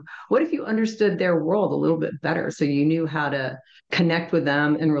them, what if you understood their world a little bit better, so you knew how to connect with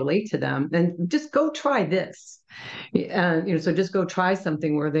them and relate to them? And just go try this. So just go try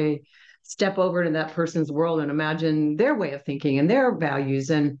something where they step over to that person's world and imagine their way of thinking and their values,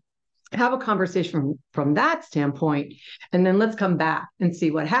 and have a conversation from that standpoint. And then let's come back and see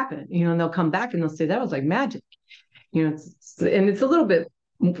what happened. And they'll come back and they'll say, that was like magic. And it's a little bit,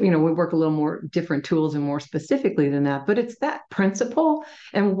 we work a little more different tools and more specifically than that, but it's that principle.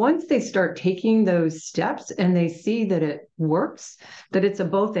 And once they start taking those steps and they see that it works, that it's a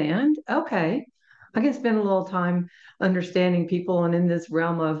both and, okay, I can spend a little time understanding people and in this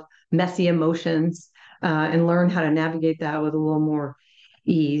realm of messy emotions and learn how to navigate that with a little more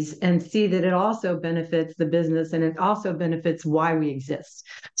ease, and see that it also benefits the business, and it also benefits why we exist.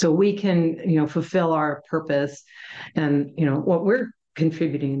 So we can, fulfill our purpose and, what we're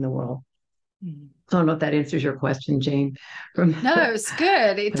contributing in the world. I don't know if that answers your question, Jane. No, it's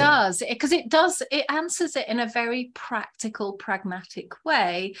good. It does, because it answers it in a very practical, pragmatic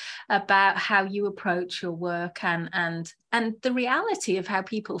way about how you approach your work and the reality of how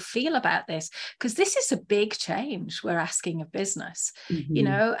people feel about this, because this is a big change we're asking of business,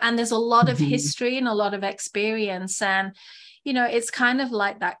 and there's a lot of history and a lot of experience. And you know, it's kind of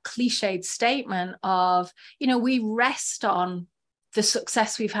like that cliched statement of, you know, we rest on the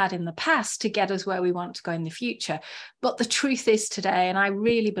success we've had in the past to get us where we want to go in the future. But the truth is today, and I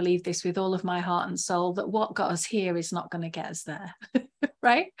really believe this with all of my heart and soul, that what got us here is not going to get us there.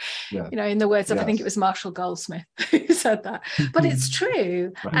 Right? Yeah. You know, in the words of, Yes. I think it was Marshall Goldsmith who said that, but it's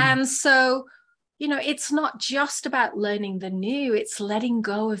true. Right. And so, you know, it's not just about learning the new, it's letting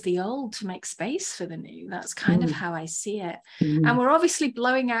go of the old to make space for the new. That's kind of how I see it. And we're obviously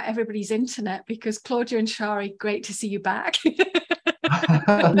blowing out everybody's internet because Claudia and Shari, great to see you back. It's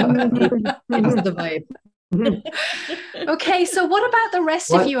the vibe. Okay, so what about the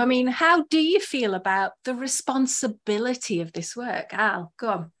rest of you? I mean, how do you feel about the responsibility of this work? Al, go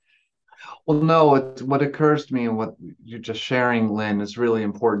on. Well, no, what occurs to me and what you're just sharing, Lynn, is really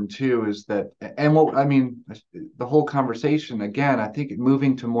important too, is that, and what I mean, the whole conversation, again, I think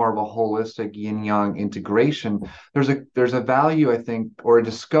moving to more of a holistic yin-yang integration, there's a value, I think, or a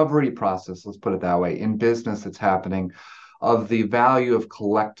discovery process, let's put it that way, in business that's happening, of the value of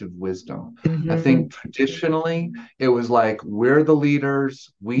collective wisdom. I think traditionally it was like, we're the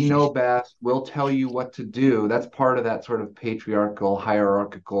leaders, we know best, we'll tell you what to do. That's part of that sort of patriarchal,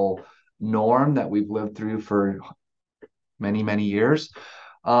 hierarchical norm that we've lived through for many, many years.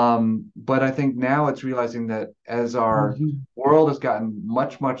 But I think now it's realizing that as our world has gotten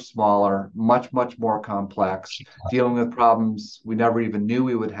much, much smaller, much, much more complex, dealing with problems we never even knew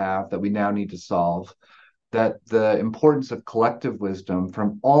we would have that we now need to solve, that the importance of collective wisdom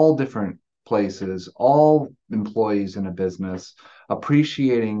from all different places, all employees in a business,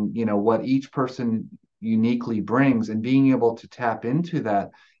 appreciating, you know, what each person uniquely brings and being able to tap into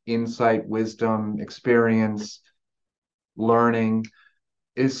that insight, wisdom, experience, learning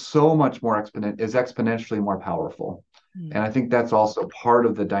is so much more exponentially more powerful. And I think that's also part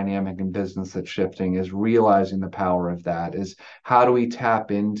of the dynamic in business that's shifting, is realizing the power of that, is how do we tap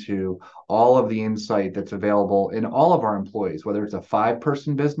into all of the insight that's available in all of our employees, whether it's a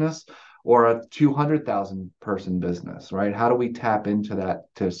 5-person business or a 200,000 person business, right? How do we tap into that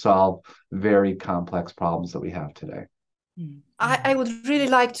to solve very complex problems that we have today? I would really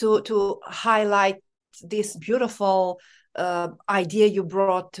like to highlight this beautiful idea you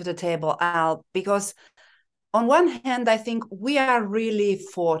brought to the table, Al, because on one hand, I think we are really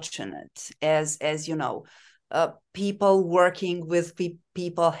fortunate as you know, people working with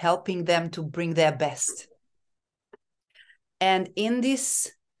people, helping them to bring their best. And in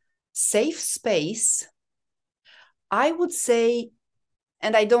this safe space, I would say,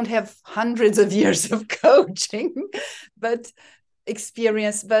 and I don't have hundreds of years of coaching, but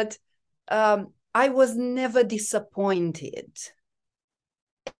experience, but I was never disappointed.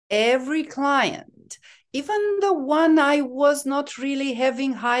 Every client, even the one I was not really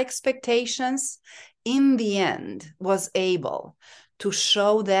having high expectations, in the end was able to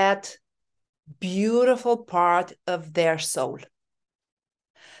show that beautiful part of their soul.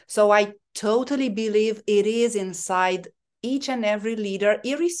 So I totally believe it is inside each and every leader,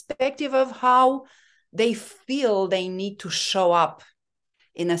 irrespective of how they feel they need to show up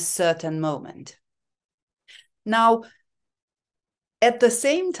in a certain moment. Now, at the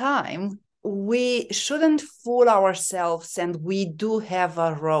same time, we shouldn't fool ourselves, and we do have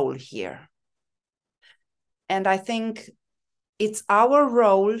a role here. And I think it's our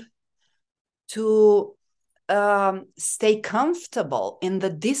role to stay comfortable in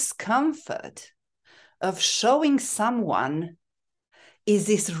the discomfort of showing someone, is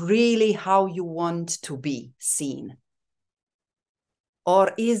this really how you want to be seen?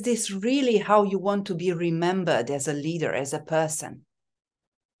 Or is this really how you want to be remembered as a leader, as a person?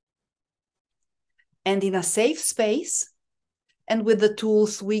 And in a safe space, and with the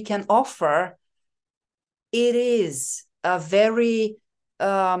tools we can offer, it is a very,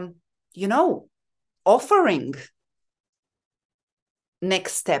 offering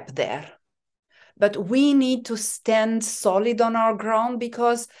next step there. But we need to stand solid on our ground,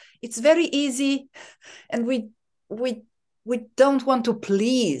 because it's very easy, and we don't want to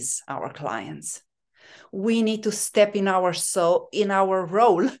please our clients. We need to step in our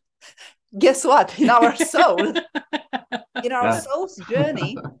role. Guess what? In our soul, in our soul's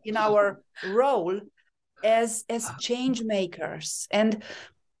journey, in our role as change makers. And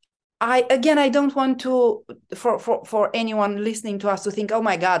I don't want to, for anyone listening to us to think, oh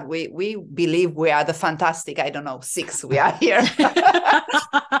my God, we believe we are the fantastic, 6 we are here.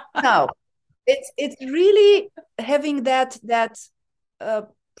 No, it's really having that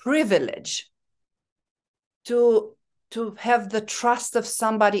privilege to have the trust of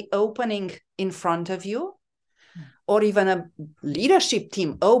somebody opening in front of you, or even a leadership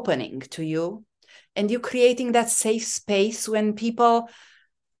team opening to you, and you're creating that safe space when people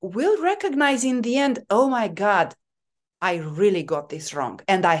will recognize in the end, oh my God, I really got this wrong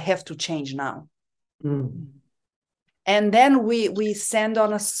and I have to change now. And then we sit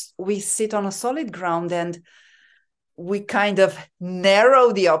on a solid ground, and we kind of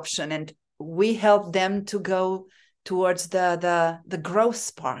narrow the option, and we help them to go towards the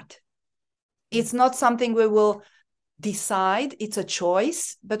growth part. It's not something we will decide, it's a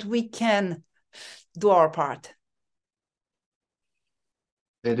choice, but we can do our part.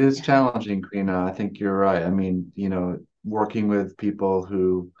 It is challenging, Karina. I think you're right. I mean, working with people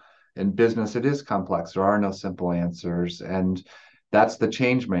who in business, it is complex. There are no simple answers. And that's the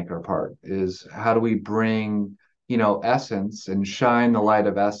change maker part, is how do we bring, essence and shine the light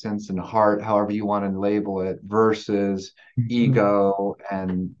of essence and heart, however you want to label it, versus ego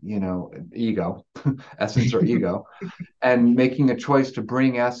and, ego, essence or ego, and making a choice to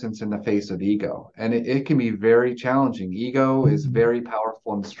bring essence in the face of ego. And it can be very challenging. Ego is very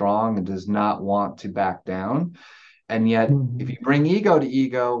powerful and strong and does not want to back down. And yet, if you bring ego to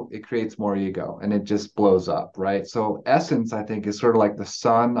ego, it creates more ego and it just blows up, right? So essence, I think, is sort of like the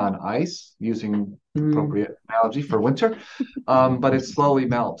sun on ice, using appropriate analogy for winter. But it slowly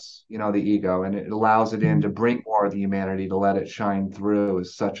melts, the ego, and it allows it in to bring more of the humanity, to let it shine through,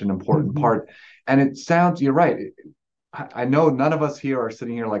 is such an important part. And it sounds, you're right. I know none of us here are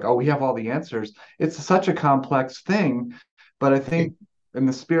sitting here like, oh, we have all the answers. It's such a complex thing. But I think in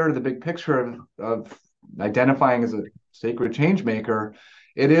the spirit of the big picture of identifying as a sacred change maker,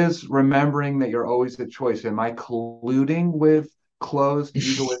 it is remembering that you're always a choice. Am I colluding with closed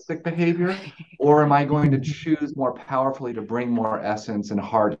egoistic behavior, or am I going to choose more powerfully to bring more essence and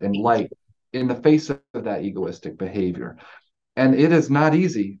heart and light in the face of that egoistic behavior? And it is not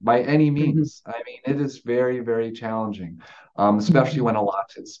easy by any means. I mean, it is very, very challenging, especially when a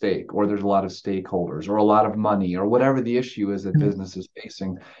lot's at stake, or there's a lot of stakeholders, or a lot of money, or whatever the issue is that business is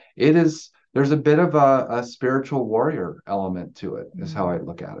facing. There's a bit of a spiritual warrior element to it, is how I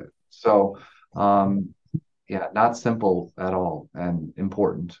look at it. So, not simple at all, and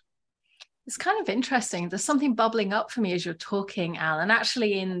important. It's kind of interesting. There's something bubbling up for me as you're talking, Alan,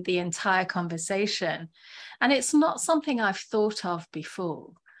 actually in the entire conversation. And it's not something I've thought of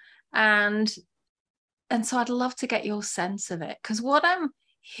before. And so I'd love to get your sense of it, because what I'm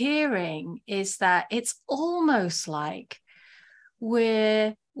hearing is that it's almost like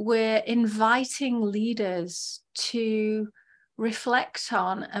we're inviting leaders to reflect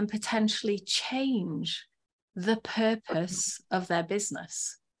on and potentially change the purpose of their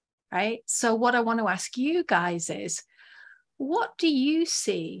business, right? So what I want to ask you guys is, what do you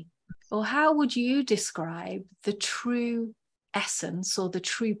see, or how would you describe the true essence or the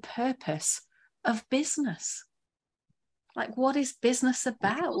true purpose of business? Like, what is business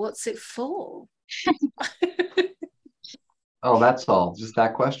about? What's it for? Oh, that's all. Just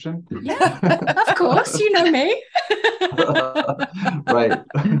that question? Yeah, of course. You know me. Right.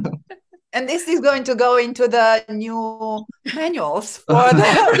 And this is going to go into the new manuals for the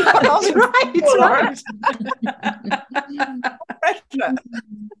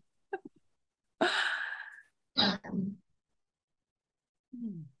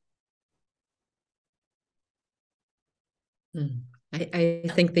I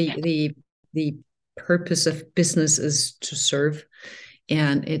think the purpose of business is to serve,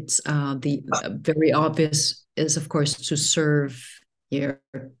 and it's the very obvious is, of course, to serve your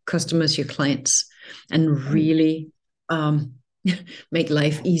customers, your clients, and really make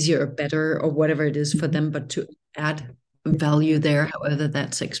life easier or better or whatever it is for them, but to add value there, however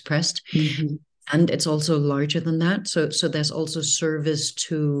that's expressed. And it's also larger than that. So there's also service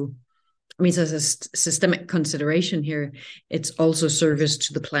to, I mean, there's a systemic consideration here. It's also service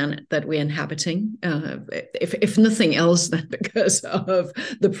to the planet that we're inhabiting, if nothing else, than because of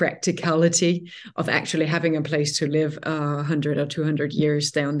the practicality of actually having a place to live 100 or 200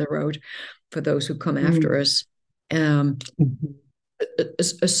 years down the road for those who come after us.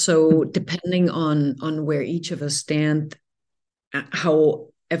 So depending on where each of us stand,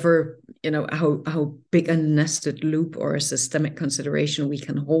 however, how big a nested loop or a systemic consideration we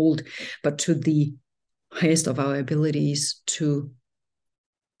can hold, but to the highest of our abilities to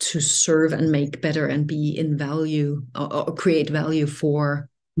serve and make better and be in value, or create value for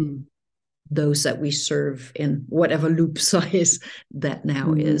those that we serve, in whatever loop size that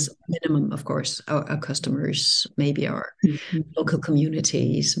now is. Minimum, of course, our customers, maybe our local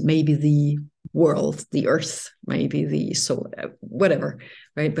communities, maybe the world, the earth, maybe the soul, whatever,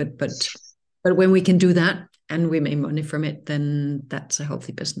 right? But when we can do that and we make money from it, then that's a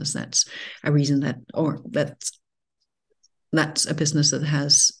healthy business. That's a reason that's a business that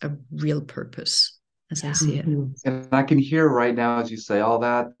has a real purpose as I see it. And I can hear right now, as you say all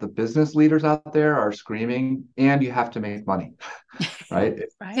that, the business leaders out there are screaming, and you have to make money, right?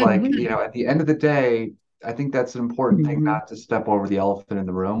 It's like, at the end of the day, I think that's an important thing, not to step over the elephant in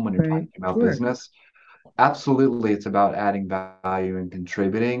the room when you're talking about business. Absolutely, it's about adding value and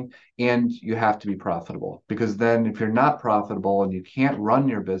contributing, and you have to be profitable, because then if you're not profitable and you can't run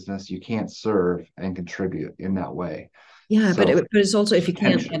your business, you can't serve and contribute in that way. Yeah, so, but it's also, if you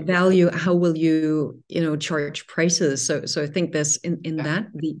can't add value, how will you, charge prices? So I think there's in that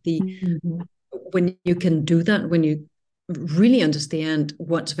when you can do that, when you really understand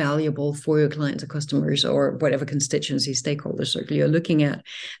what's valuable for your clients or customers or whatever constituency stakeholder circle you're looking at,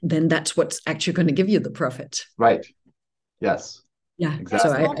 then that's what's actually going to give you the profit. Right. Yes. Yeah.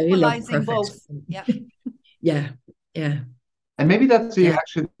 Exactly. So I really love both. Yeah. Yeah. And maybe that's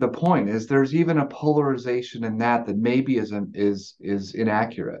actually the point, is there's even a polarization in that maybe is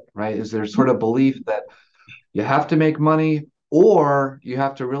inaccurate, right? Is there sort of belief that you have to make money or you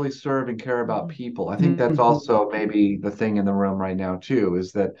have to really serve and care about people? I think that's also maybe the thing in the room right now too,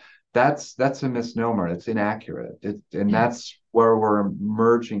 is that's a misnomer. It's inaccurate. That's where we're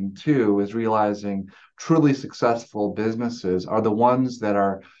merging to, is realizing truly successful businesses are the ones that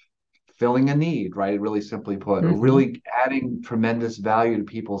are filling a need, right? Really simply put, really adding tremendous value to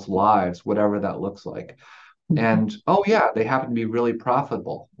people's lives, whatever that looks like. And they happen to be really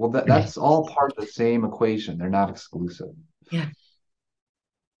profitable. Well, that's all part of the same equation. They're not exclusive. Yeah.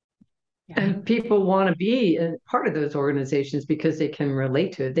 And people want to be a part of those organizations because they can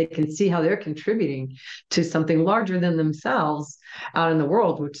relate to it. They can see how they're contributing to something larger than themselves out in the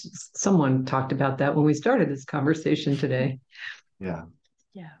world, which someone talked about that when we started this conversation today. Yeah.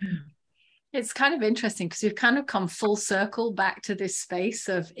 Yeah. It's kind of interesting because we've kind of come full circle back to this space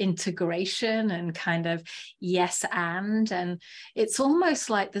of integration and kind of yes and it's almost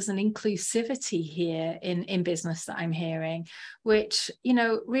like there's an inclusivity here in business that I'm hearing, which,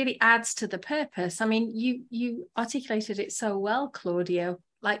 really adds to the purpose. I mean, you articulated it so well, Claudia,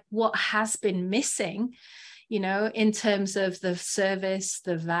 like what has been missing, in terms of the service,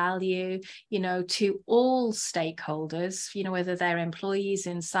 the value, to all stakeholders, whether they're employees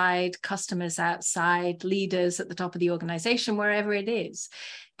inside, customers outside, leaders at the top of the organization, wherever it is.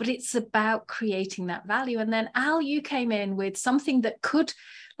 But it's about creating that value. And then Al, you came in with something that could,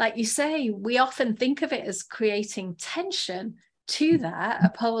 like you say, we often think of it as creating tension to that,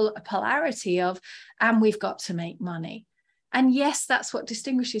 a polarity of, and we've got to make money. And yes, that's what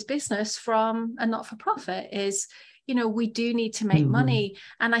distinguishes business from a not-for-profit is, we do need to make money.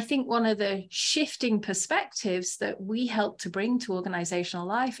 And I think one of the shifting perspectives that we help to bring to organizational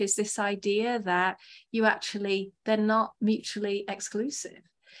life is this idea that they're not mutually exclusive.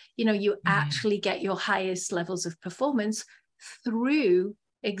 You actually get your highest levels of performance through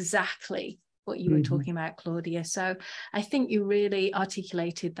exactly what you were talking about, Claudia. So I think you really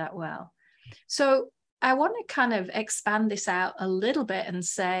articulated that well. So I want to kind of expand this out a little bit and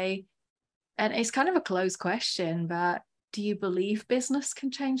say, and it's kind of a closed question, but do you believe business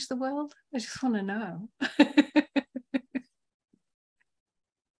can change the world? I just want to know.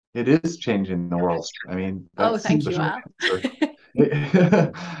 It is changing the world. I mean, thank you, Al.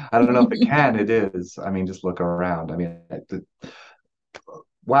 I don't know if it can. It is. I mean, just look around. I mean,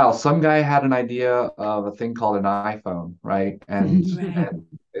 wow, some guy had an idea of a thing called an iPhone, right? And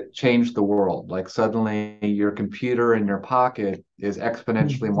it changed the world. Like suddenly your computer in your pocket is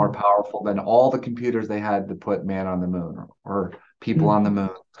exponentially more powerful than all the computers they had to put man on the moon or people on the moon.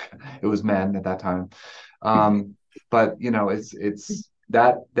 It was men at that time. But it's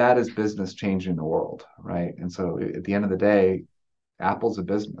that is business changing the world, right? And so at the end of the day, Apple's a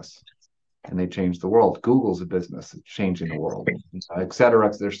business. And they changed the world. Google's a business changing the world, et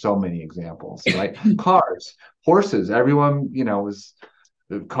cetera. There's so many examples, right? Cars, horses, everyone,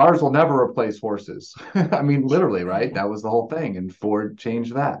 cars will never replace horses. I mean, literally, right? That was the whole thing. And Ford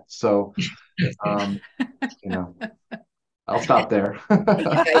changed that. So, I'll stop there.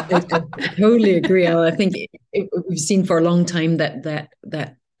 I totally agree. I think we've seen for a long time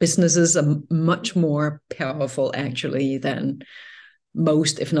that businesses are much more powerful actually than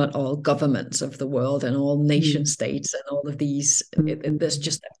most, if not all, governments of the world and all nation states and all of these. There's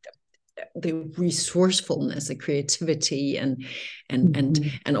just the resourcefulness, the creativity, and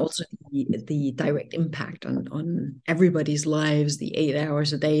also the direct impact on everybody's lives. The 8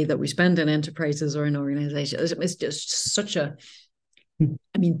 hours a day that we spend in enterprises or in organizations, it's just such a.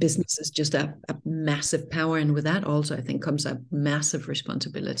 I mean, business is just a massive power, and with that also, I think, comes a massive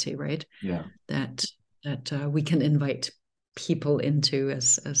responsibility, right? Yeah. That we can invite people into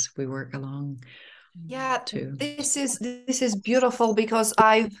as we work along. Yeah, this is beautiful because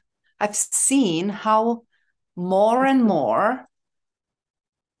I've I've seen how more and more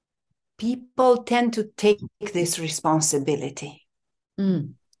people tend to take this responsibility.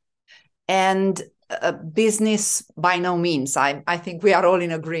 And business, by no means, I think we are all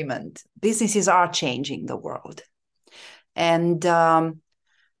in agreement. Businesses are changing the world. And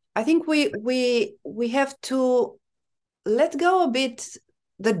I think we have to let go a bit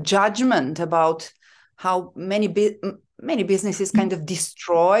the judgment about how many businesses kind of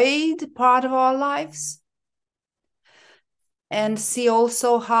destroyed part of our lives, and see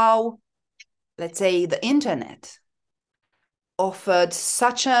also how, let's say, the internet offered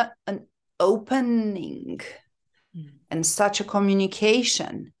such an opening and such a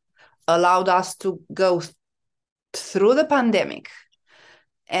communication, allowed us to go through the pandemic,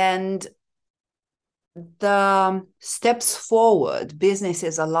 and the steps forward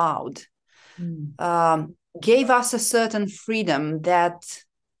businesses allowed gave us a certain freedom that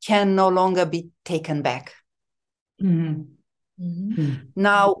can no longer be taken back.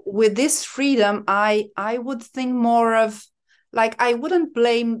 Now, with this freedom, I would think more of, like, I wouldn't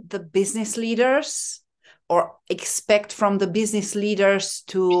blame the business leaders or expect from the business leaders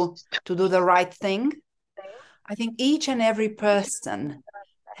to do the right thing. I think each and every person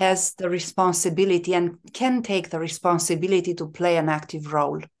has the responsibility and can take the responsibility to play an active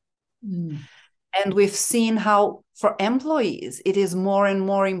role. And we've seen how for employees, it is more and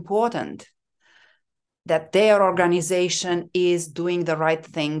more important that their organization is doing the right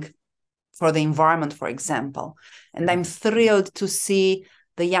thing for the environment, for example. And I'm thrilled to see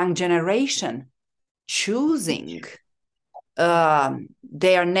the young generation choosing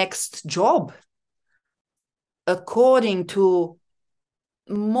their next job according to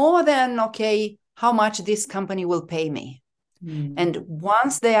more than, okay, how much this company will pay me. And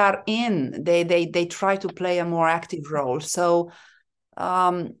once they are in, they try to play a more active role. So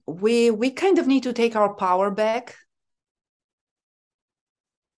we kind of need to take our power back.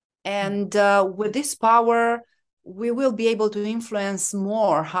 And with this power, we will be able to influence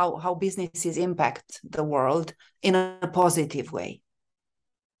more how businesses impact the world in a positive way.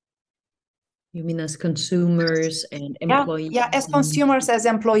 You mean as consumers and employees? Yeah, as consumers, as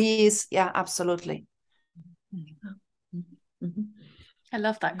employees. Yeah, absolutely. I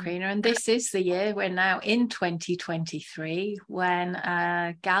love that, Karina. And this is the year, we're now in 2023, when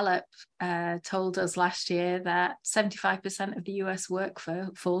Gallup told us last year that 75% of the US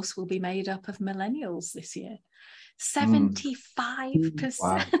workforce will be made up of millennials this year. 75%,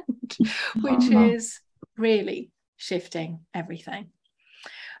 Wow. which is really shifting everything.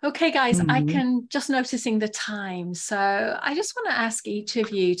 Okay, guys, I can just noticing the time. So I just want to ask each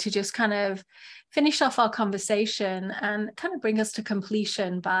of you to just kind of finish off our conversation and kind of bring us to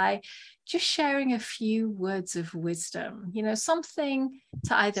completion by just sharing a few words of wisdom, you know, something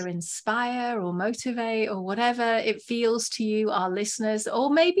to either inspire or motivate or whatever it feels to you, our listeners, or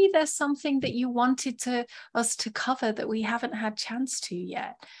maybe there's something that you wanted us to cover that we haven't had chance to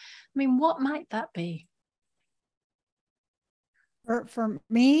yet. I mean, what might that be? For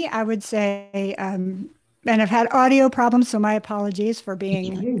me, I would say, and I've had audio problems, so my apologies for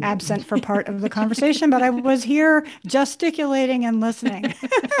being absent for part of the conversation, but I was here gesticulating and listening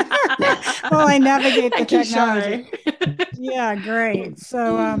while I navigate the technology. Yeah, great.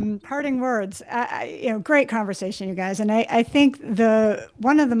 So parting words, great conversation, you guys. And I think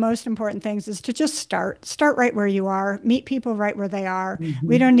one of the most important things is to just start right where you are, meet people right where they are.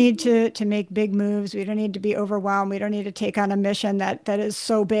 We don't need to make big moves. We don't need to be overwhelmed. We don't need to take on a mission that is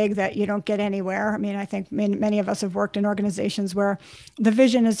so big that you don't get anywhere. I mean, I think many of us have worked in organizations where the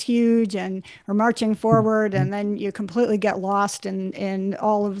vision is huge and we're marching forward, and then you completely get lost in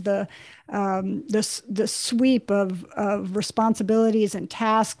all of the sweep of responsibilities and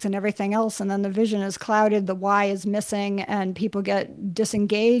tasks and everything else, and then the vision is clouded, the why is missing, and people get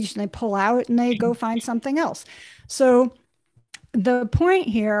disengaged and they pull out and they go find something else. So the point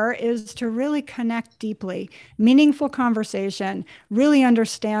here is to really connect deeply, meaningful conversation, really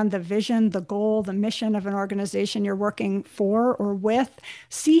understand the vision, the goal, the mission of an organization you're working for or with.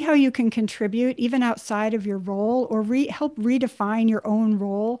 See how you can contribute even outside of your role, or help redefine your own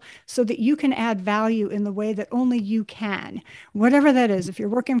role so that you can add value in the way that only you can. Whatever that is, if you're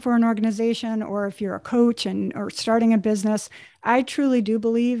working for an organization or if you're a coach or starting a business, I truly do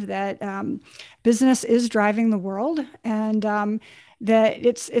believe that business is driving the world, and that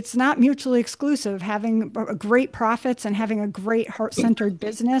it's not mutually exclusive. Having great profits and having a great heart-centered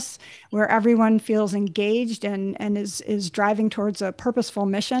business where everyone feels engaged and is driving towards a purposeful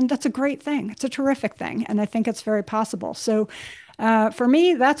mission, that's a great thing. It's a terrific thing, and I think it's very possible. So for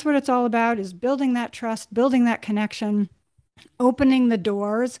me, that's what it's all about, is building that trust, building that connection, opening the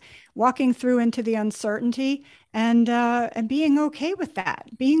doors, walking through into the uncertainty, and being okay with that.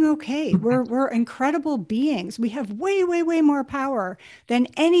 Being okay. We're incredible beings. We have way, way, way more power than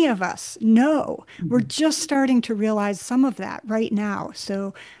any of us know. We're just starting to realize some of that right now.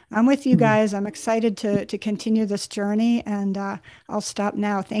 So I'm with you guys. I'm excited to continue this journey, and I'll stop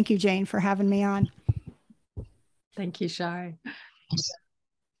now. Thank you, Jane, for having me on. Thank you, Shari.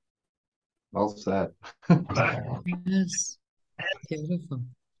 Well said. Yes. Beautiful.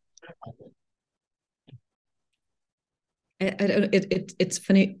 It's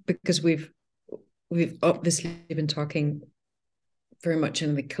funny because we've obviously been talking very much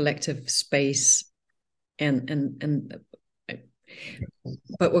in the collective space, and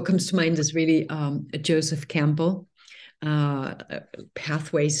but what comes to mind is really Joseph Campbell,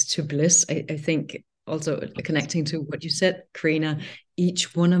 Pathways to Bliss. I think also connecting to what you said, Karina,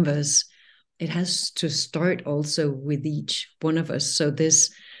 each one of us, it has to start also with each one of us. So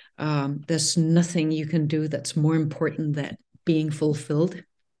this, there's nothing you can do that's more important than being fulfilled,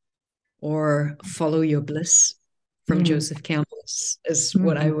 or follow your bliss from Joseph Campbell is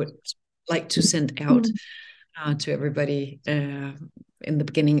what I would like to send out to everybody in the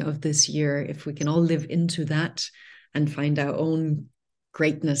beginning of this year. If we can all live into that and find our own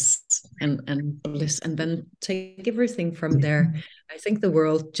greatness and bliss, and then take everything from there, I think the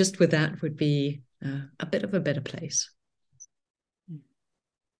world just with that would be a bit of a better place.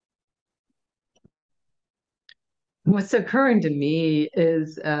 What's occurring to me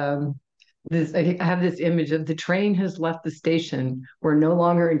is this. I have this image of the train has left the station. We're no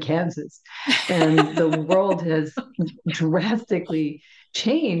longer in Kansas, and the world has drastically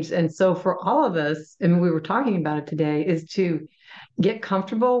changed. And so for all of us, and we were talking about it today, is to get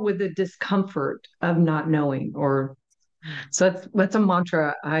comfortable with the discomfort of not knowing. Or so that's a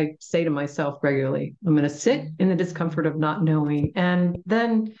mantra I say to myself regularly. I'm going to sit in the discomfort of not knowing, and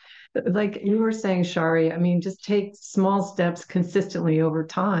then, like you were saying, Shari, I mean, just take small steps consistently over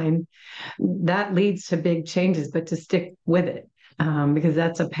time. That leads to big changes, but to stick with it, because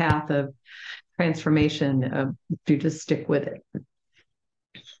that's a path of transformation if you just stick with it.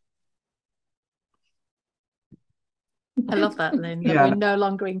 I love that, Lynn, that we're no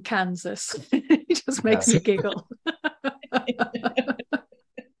longer in Kansas. It just makes me giggle.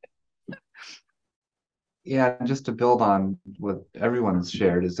 Yeah, just to build on what everyone's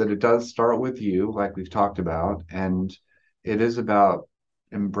shared, is that it does start with you, like we've talked about, and it is about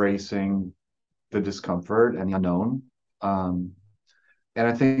embracing the discomfort and the unknown. And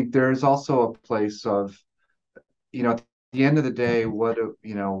I think there's also a place of, at the end of the day, what do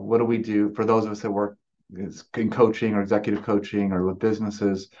we do for those of us that work in coaching or executive coaching or with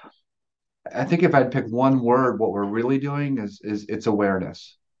businesses? I think if I'd pick one word, what we're really doing is it's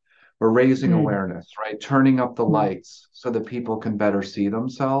awareness. We're raising awareness, right? Turning up the lights so that people can better see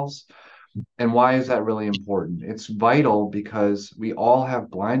themselves. And why is that really important? It's vital because we all have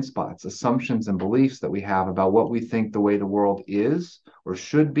blind spots, assumptions, and beliefs that we have about what we think the way the world is or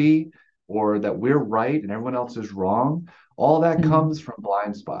should be, or that we're right and everyone else is wrong. All that comes from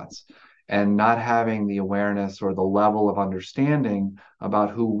blind spots and not having the awareness or the level of understanding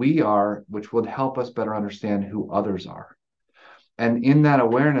about who we are, which would help us better understand who others are. And in that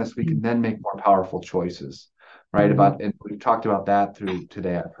awareness, we can then make more powerful choices, right? And we've talked about that through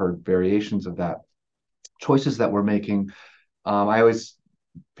today. I've heard variations of that. Choices that we're making.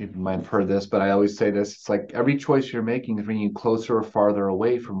 People might have heard this, but I always say this. It's like every choice you're making is bringing you closer or farther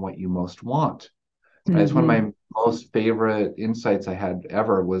away from what you most want. Right? It's one of my most favorite insights I had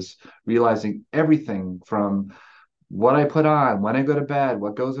ever, was realizing everything from what I put on, when I go to bed,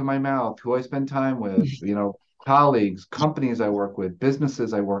 what goes in my mouth, who I spend time with, colleagues, companies I work with,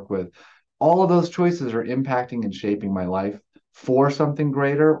 businesses I work with, all of those choices are impacting and shaping my life for something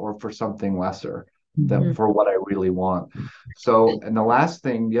greater or for something lesser than for what I really want. So, and the last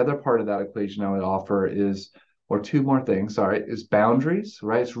thing, the other part of that equation I would offer is, or two more things, is boundaries,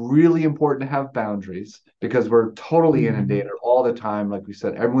 right? It's really important to have boundaries because we're totally inundated all the time. Like we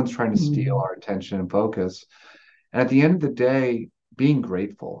said, everyone's trying to steal our attention and focus. And at the end of the day, being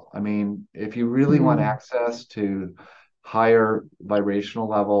grateful. I mean, if you really want access to higher vibrational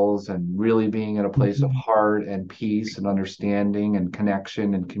levels and really being in a place of heart and peace and understanding and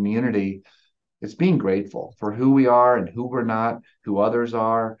connection and community, it's being grateful for who we are and who we're not, who others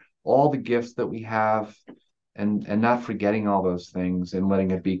are, all the gifts that we have, and not forgetting all those things and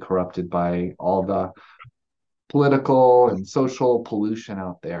letting it be corrupted by all the political and social pollution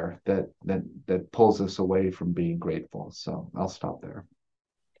out there that pulls us away from being grateful. So I'll stop there.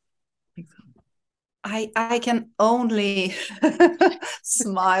 I can only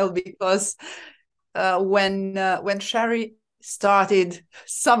smile because when Shari started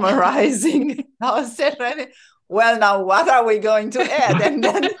summarizing our session. Well, now what are we going to add? And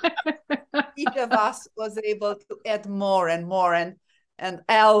then each of us was able to add more and more. And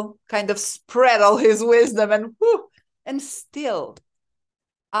Al kind of spread all his wisdom, and still,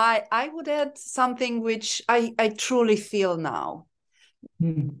 I would add something which I truly feel now.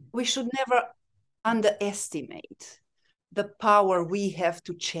 We should never underestimate the power we have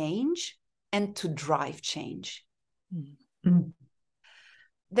to change and to drive change.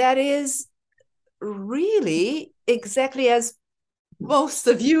 That is really exactly as most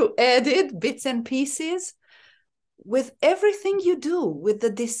of you added bits and pieces. With everything you do, with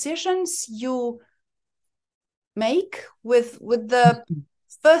the decisions you make, with the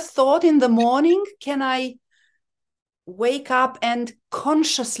first thought in the morning, can I wake up and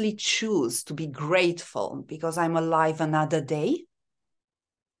consciously choose to be grateful because I'm alive another day?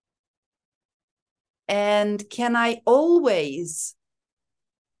 And can I always,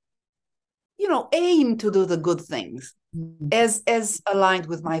 aim to do the good things as aligned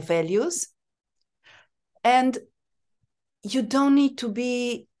with my values? And you don't need to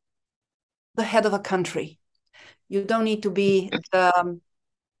be the head of a country. You don't need to be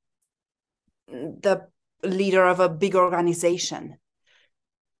the leader of a big organization.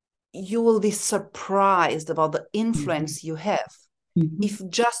 You will be surprised about the influence you have if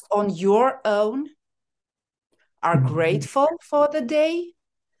just on your own are grateful for the day,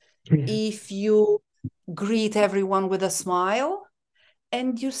 if you greet everyone with a smile,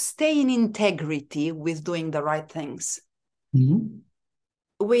 and you stay in integrity with doing the right things.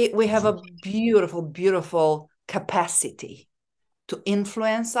 We have a beautiful, beautiful capacity to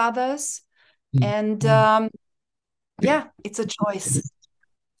influence others. And it's a choice.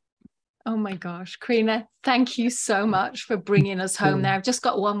 Oh my gosh, Karina, thank you so much for bringing us home there. I've just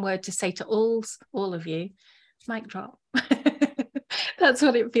got one word to say to all of you. Mic drop. That's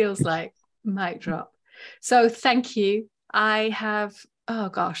what it feels like. Mic drop. So thank you. I've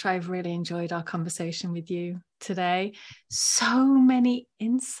really enjoyed our conversation with you today. So many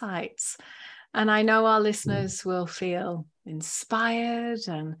insights. And I know our listeners will feel inspired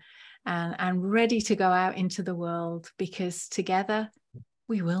and ready to go out into the world, because together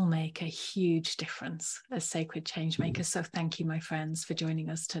we will make a huge difference as Sacred Changemakers. So thank you, my friends, for joining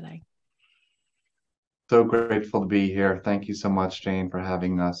us today. So grateful to be here. Thank you so much, Jane, for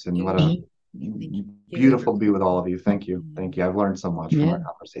having us. And what a beautiful to be with all of you. Thank you. Thank you. I've learned so much from our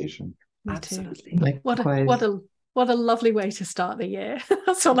conversation. Me Absolutely. too. What a lovely way to start the year.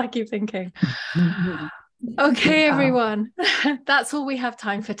 That's all I keep thinking. Okay, everyone, that's all we have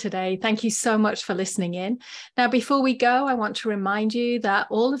time for today. Thank you so much for listening in. Now, before we go, I want to remind you that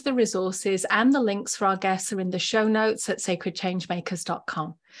all of the resources and the links for our guests are in the show notes at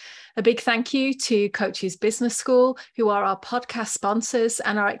sacredchangemakers.com. A big thank you to Coaches Business School, who are our podcast sponsors,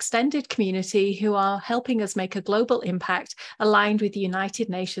 and our extended community, who are helping us make a global impact aligned with the United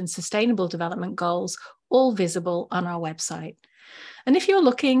Nations Sustainable Development Goals, all visible on our website. And if you're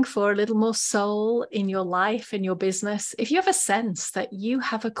looking for a little more soul in your life and your business, if you have a sense that you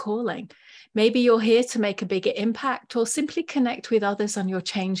have a calling, maybe you're here to make a bigger impact or simply connect with others on your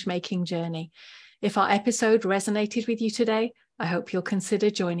change-making journey. If our episode resonated with you today, I hope you'll consider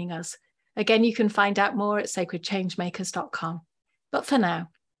joining us. Again, you can find out more at sacredchangemakers.com. But for now,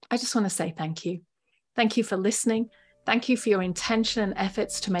 I just want to say thank you. Thank you for listening. Thank you for your intention and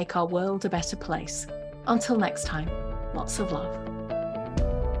efforts to make our world a better place. Until next time, lots of love.